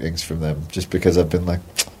Iroshizuku inks from them just because I've been like,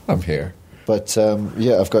 I'm here. But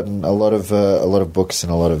I've gotten a lot of books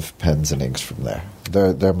and a lot of pens and inks from there.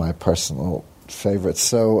 They're my personal favorites.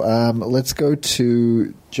 So let's go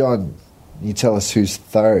to John. You tell us who's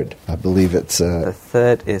third. I believe it's... the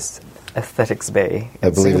third is Aesthetics Bay in I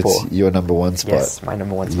believe Singapore. It's your number one spot. Yes, my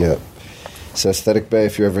number one spot. Yeah. So Aesthetic Bay,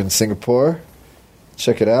 if you're ever in Singapore,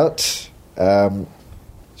 check it out.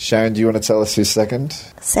 Sharon, do you want to tell us who's second?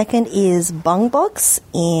 Second is Bung Box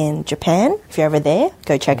in Japan. If you're ever there,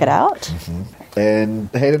 go check it out. Mm-hmm. And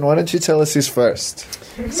Hayden, why don't you tell us who's first?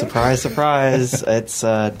 Surprise, surprise. It's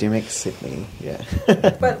Dimmick Sydney. Yeah.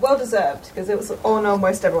 But well deserved, because it was on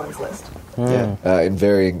almost everyone's list. Yeah, in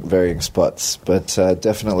varying spots, but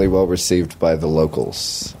definitely well received by the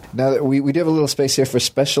locals. Now we do have a little space here for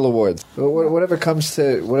special awards. Whatever comes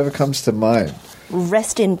to mind.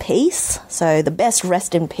 Rest in peace. So the best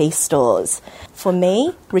rest in peace stores. For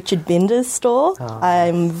me, Richard Binder's store.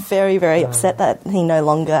 I'm very, very upset that he no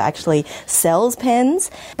longer actually sells pens,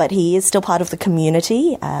 but he is still part of the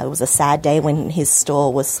community. It was a sad day when his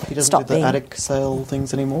store was He doesn't stopped do the being... attic sale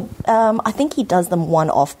things anymore? I think he does them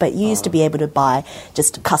one-off, but you used to be able to buy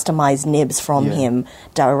just customised nibs from him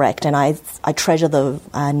direct, and I treasure the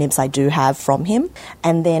nibs I do have from him.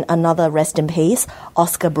 And then another rest in peace,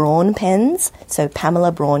 Oscar Braun pens. So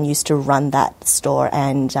Pamela Braun used to run that store,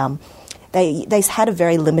 and they had a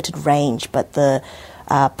very limited range, but the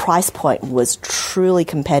price point was truly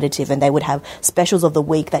competitive, and they would have specials of the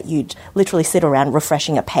week that you'd literally sit around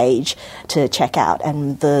refreshing a page to check out,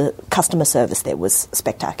 and the customer service there was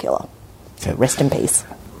spectacular. So rest in peace.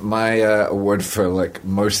 My award for like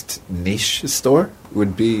most niche store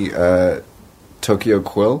would be Tokyo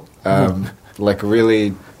Quill. Like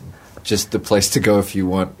really just the place to go if you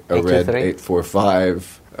want a red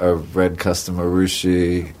 845, a red custom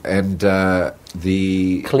Urushi, and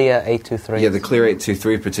the Clear 823. Yeah, the Clear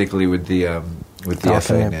 823, particularly with the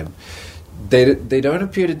FA nib. They don't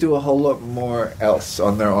appear to do a whole lot more else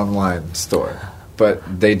on their online store, but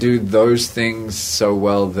they do those things so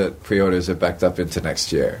well that pre-orders are backed up into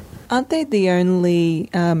next year. Aren't they the only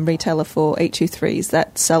retailer for 823s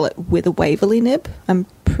that sell it with a Waverley nib? I'm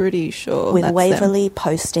pretty sure With that's Waverley,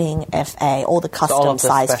 Posting, FA, all the custom all of the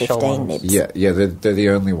size special 15 ones. nibs. Yeah, they're the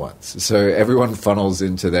only ones. So everyone funnels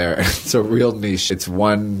into there. It's a real niche. It's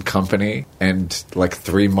one company and like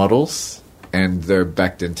 3 models, and they're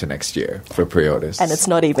backed into next year for pre-orders. And it's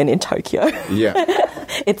not even in Tokyo. Yeah.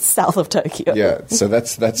 It's south of Tokyo. Yeah, so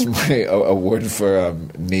that's my award for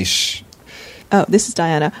niche. Oh, this is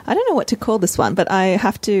Diana. I don't know what to call this one, but I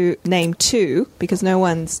have to name 2 because no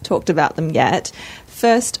one's talked about them yet.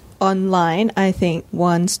 First, online, I think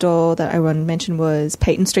one store that I want to mention was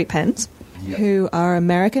Peyton Street Pens, who are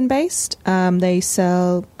American-based. They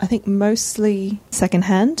sell, I think, mostly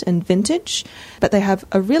secondhand and vintage, but they have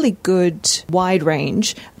a really good wide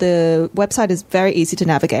range. The website is very easy to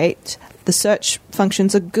navigate. The search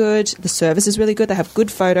functions are good. The service is really good. They have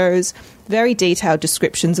good photos, very detailed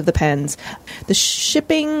descriptions of the pens. The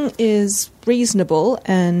shipping is reasonable,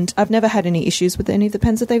 and I've never had any issues with any of the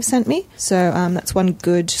pens that they've sent me. So that's one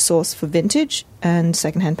good source for vintage and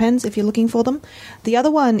secondhand pens if you're looking for them. The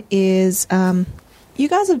other one is...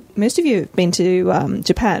 most of you have been to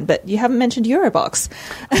Japan, but you haven't mentioned Eurobox.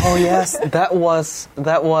 Oh yes, that was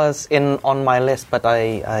on my list, but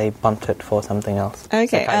I bumped it for something else.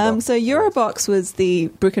 Okay, so Eurobox was the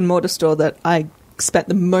brick and mortar store that I spent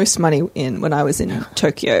the most money in when I was in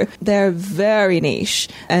Tokyo. They're very niche,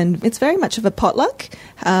 and it's very much of a potluck.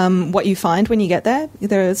 What you find when you get there,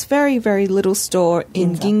 there's very, very little store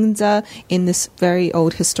in Ginza, in this very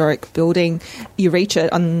old historic building. You reach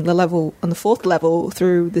it on the 4th level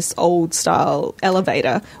through this old style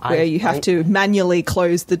elevator where you have to manually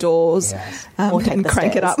close the doors and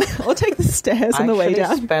crank it up, or take the stairs on the way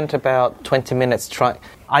down. I spent about 20 minutes trying.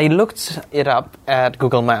 I looked it up at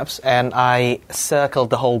Google Maps and I circled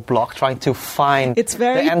the whole block trying to find It's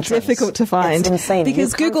very the entrance. difficult to find. It's insane.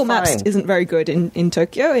 Because You can't Google Maps find. isn't very good in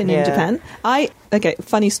Tokyo and in Yeah. Japan. Okay,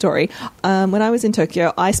 funny story. When I was in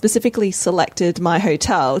Tokyo, I specifically selected my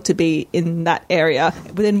hotel to be in that area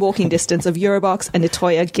within walking distance of Eurobox and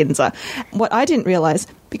Itoya Ginza. What I didn't realize,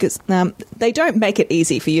 because they don't make it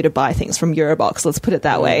easy for you to buy things from Eurobox, let's put it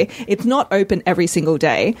that way. It's not open every single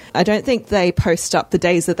day. I don't think they post up the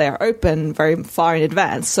days that they are open very far in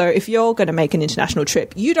advance. So if you're going to make an international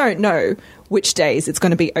trip, you don't know which days it's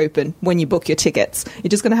going to be open when you book your tickets. You're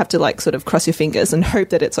just going to have to like sort of cross your fingers and hope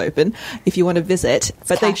that it's open if you want to visit.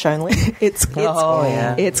 But cash only. It's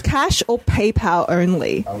it's cash or PayPal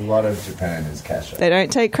only. A lot of Japan is cash. They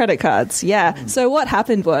don't take credit cards. Yeah. So what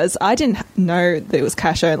happened was I didn't know that it was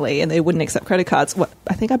cash only and they wouldn't accept credit cards.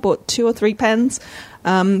 I think I bought 2 or 3 pens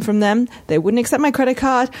from them. They wouldn't accept my credit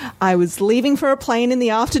card. I was leaving for a plane in the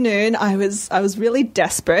afternoon. I was really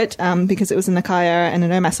desperate because it was a Nakaya and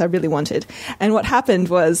an Omas I really wanted. And what happened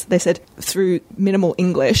was they said through minimal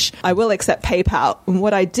English, I will accept PayPal. And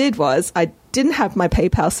what I did was I didn't have my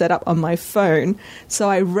PayPal set up on my phone. So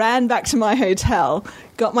I ran back to my hotel,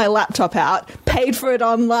 got my laptop out, paid for it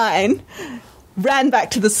online, ran back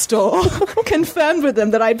to the store, confirmed with them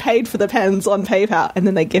that I paid for the pens on PayPal, and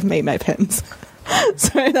then they give me my pens.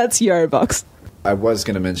 So that's Eurobox. I was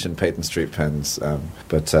going to mention Peyton Street Pens,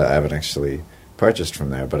 but I haven't actually purchased from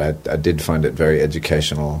there. But I did find it very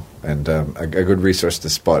educational and a good resource to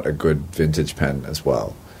spot a good vintage pen as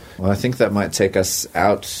well. Well, I think that might take us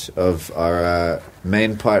out of our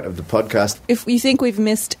main part of the podcast. If you think we've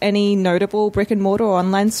missed any notable brick and mortar or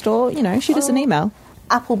online store, shoot us an email.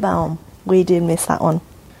 Applebaum. We did miss that one.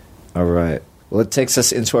 All right. Well, it takes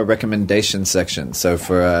us into our recommendation section. So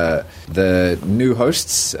for the new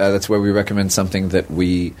hosts, that's where we recommend something that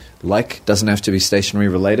we like. Doesn't have to be stationery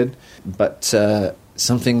related, but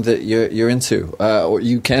something that you're into. Or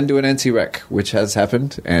you can do an anti-rec, which has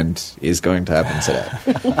happened and is going to happen today.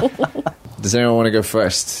 Does anyone want to go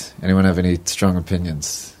first? Anyone have any strong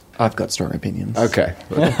opinions? I've got strong opinions. Okay.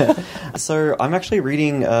 So I'm actually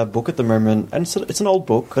reading a book at the moment, and it's an old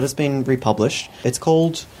book, but it's been republished. It's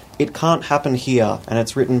called It Can't Happen Here, and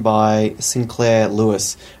it's written by Sinclair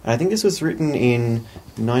Lewis. And I think this was written in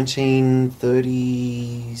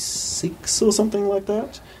 1936 or something like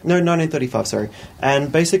that. No, 1935, sorry.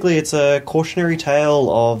 And basically it's a cautionary tale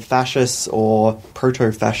of fascists or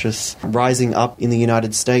proto-fascists rising up in the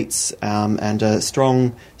United States, and a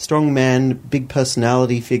strong man, big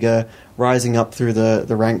personality figure rising up through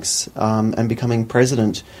the ranks and becoming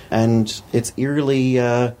president. And it's eerily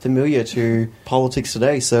familiar to politics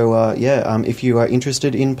today. So, if you are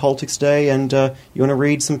interested in politics today and you want to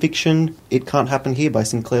read some fiction, It Can't Happen Here by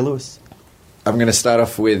Sinclair Lewis. I'm going to start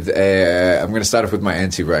off with my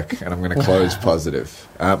anti-rec, and I'm going to close positive.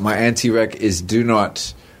 My anti-rec is do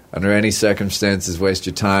not, under any circumstances, waste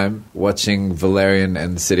your time watching Valerian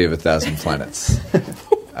and the City of a Thousand Planets.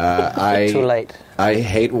 Too late. I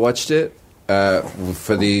hate watched it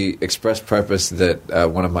for the express purpose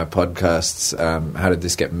that one of my podcasts, How Did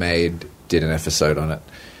This Get Made, did an episode on it.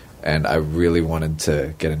 And I really wanted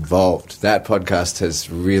to get involved. That podcast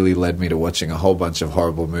has really led me to watching a whole bunch of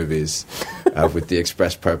horrible movies with the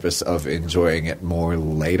express purpose of enjoying it more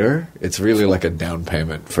later. It's really like a down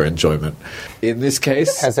payment for enjoyment. In this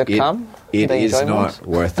case, has it come? It is not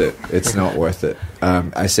worth it. It's not worth it.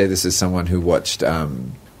 I say this as someone who watched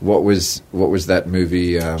what was that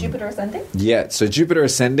movie? Jupiter Ascending? Yeah, so Jupiter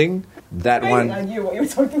Ascending. That one I knew what you were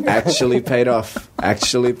talking about. actually paid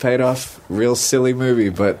off. Real silly movie,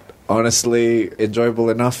 but honestly enjoyable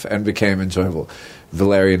enough and became enjoyable.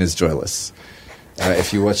 Valerian is joyless.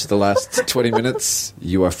 If you watch the last 20 minutes,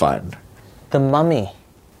 you are fine. The Mummy.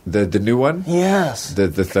 The new one? Yes. The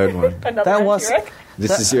third one. That was...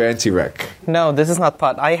 This is your anti-rec. No, this is not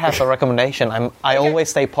part. I have a recommendation. I always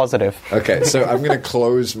stay positive. Okay, so I'm going to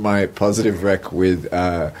close my positive rec with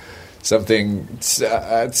something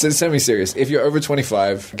semi-serious. If you're over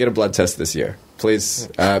 25, get a blood test this year. Please,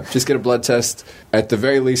 just get a blood test. At the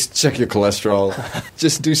very least, check your cholesterol.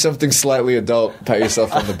 Just do something slightly adult. Pat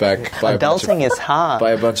yourself on the back. Adulting is hard. Buy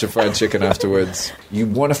a bunch of fried chicken afterwards. You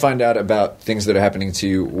want to find out about things that are happening to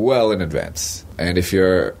you well in advance. And if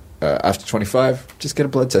you're after 25, just get a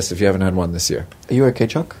blood test if you haven't had one this year. Are you okay,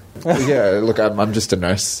 Chuck? Yeah, look, I'm just a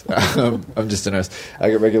nurse. I'm just a nurse. I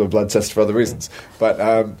get regular blood tests for other reasons. But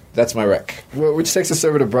that's my rec. Which takes us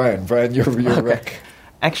over to Brian. Brian, your rec.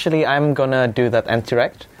 Actually, I'm gonna do that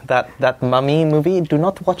anti-rec. That Mummy movie, do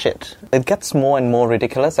not watch it. It gets more and more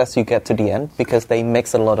ridiculous as you get to the end because they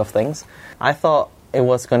mix a lot of things. I thought it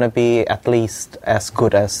was going to be at least as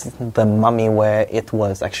good as the Mummy, where it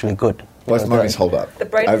was actually good. Both mummies hold up. The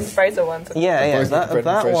Braden Fraser ones. Yeah,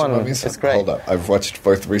 that one is great. Hold up. I've watched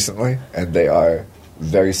both recently, and they are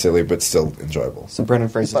very silly but still enjoyable. So Brendan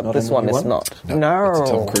Fraser's But not this in the one new is not. No, it's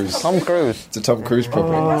a Tom Cruise. Tom Cruise. It's a Tom Cruise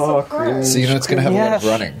property. Oh, So you know it's going to have a lot of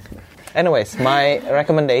Yes. running. Anyways, my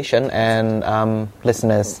recommendation and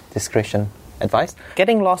listeners' discretion advice: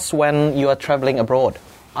 getting lost when you are traveling abroad.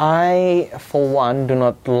 I, for one, do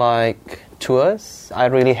not like tours. I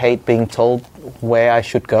really hate being told where I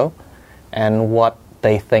should go and what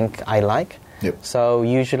they think I like. Yep. So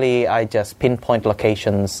usually I just pinpoint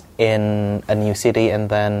locations in a new city, and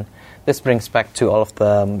then this brings back to all of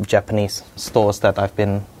the Japanese stores that I've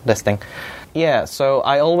been listing. Yeah, so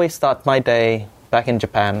I always start my day back in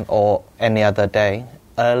Japan or any other day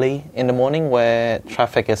early in the morning where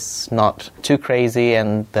traffic is not too crazy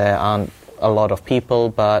and there aren't a lot of people,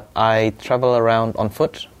 but I travel around on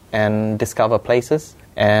foot and discover places,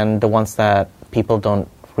 and the ones that people don't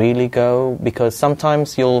really go, because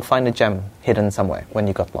sometimes you'll find a gem hidden somewhere when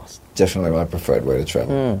you got lost. Definitely my preferred way to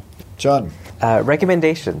travel. John.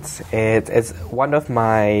 Recommendations. It's one of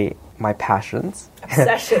my passions.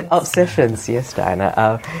 Obsessions. Obsessions, yes,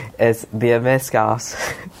 Diana. Is the Hermès scarves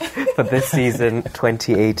for this season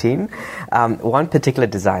 2018. One particular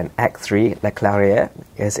design, Act 3, La Clairière,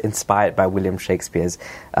 is inspired by William Shakespeare's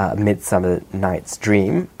Midsummer Night's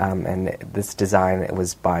Dream. And this design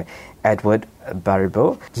was by Edward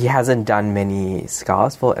Baribeau. He hasn't done many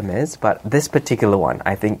scarves for Hermès, but this particular one,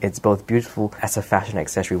 I think it's both beautiful as a fashion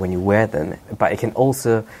accessory when you wear them, but it can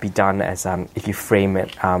also be done as if you frame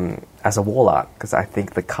it as a wall art, because I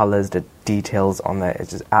think the colors, the details on there is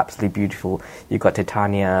just absolutely beautiful. You've got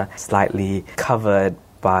Titania slightly covered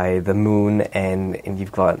by the moon, and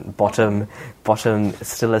you've got bottom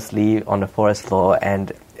still asleep on the forest floor,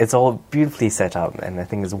 and it's all beautifully set up, and I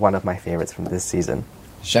think it's one of my favorites from this season.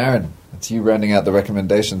 Sharon, it's you rounding out the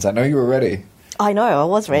recommendations. I know you were ready. I know, I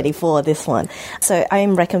was ready for this one. So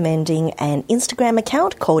I'm recommending an Instagram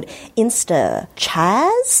account called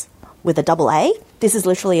InstaChaz with a double A. This is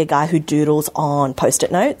literally a guy who doodles on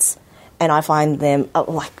Post-it notes. And I find them,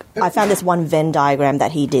 I found this one Venn diagram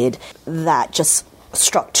that he did that just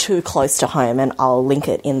struck too close to home, and I'll link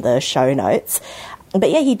it in the show notes.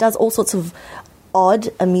 But yeah, he does all sorts of odd,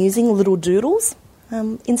 amusing little doodles.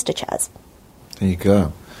 InstaChaz. There you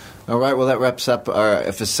go. All right, well, that wraps up our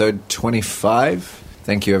episode 25.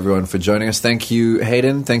 Thank you, everyone, for joining us. Thank you,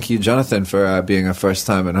 Hayden. Thank you, Jonathan, for being our first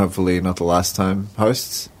time and hopefully not the last time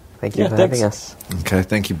hosts. Thank you for having us. Okay,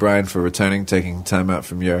 thank you, Brian, for returning, taking time out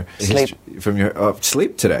from your Sleep.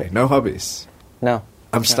 Sleep today. No hobbies. No.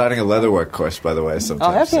 I'm starting a leatherwork course, by the way, sometime.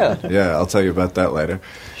 Oh, have you? soon. Yeah, I'll tell you about that later.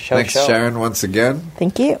 Thanks, Show. Sharon, once again.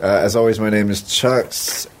 Thank you. As always, my name is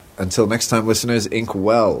Chucks. Until next time, listeners, ink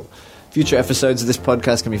well. Future episodes of this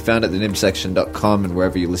podcast can be found at thenibsection.com and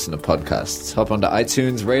wherever you listen to podcasts. Hop onto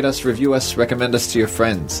iTunes, rate us, review us, recommend us to your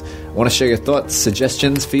friends. Want to share your thoughts,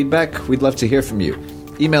 suggestions, feedback? We'd love to hear from you.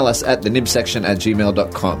 Email us at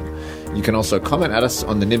thenibsection@gmail.com. You can also comment at us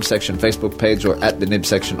on the Nib Section Facebook page or at the Nib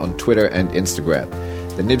Section on Twitter and Instagram.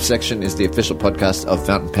 The Nib Section is the official podcast of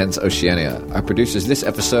Fountain Pens Oceania. Our producers this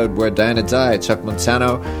episode were Diana Dye, Chuck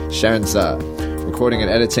Montano, Sharon Zah. Recording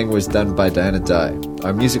and editing was done by Diana Dye.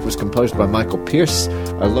 Our music was composed by Michael Pierce.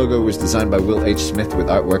 Our logo was designed by Will H. Smith with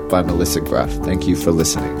artwork by Melissa Graff. Thank you for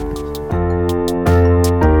listening.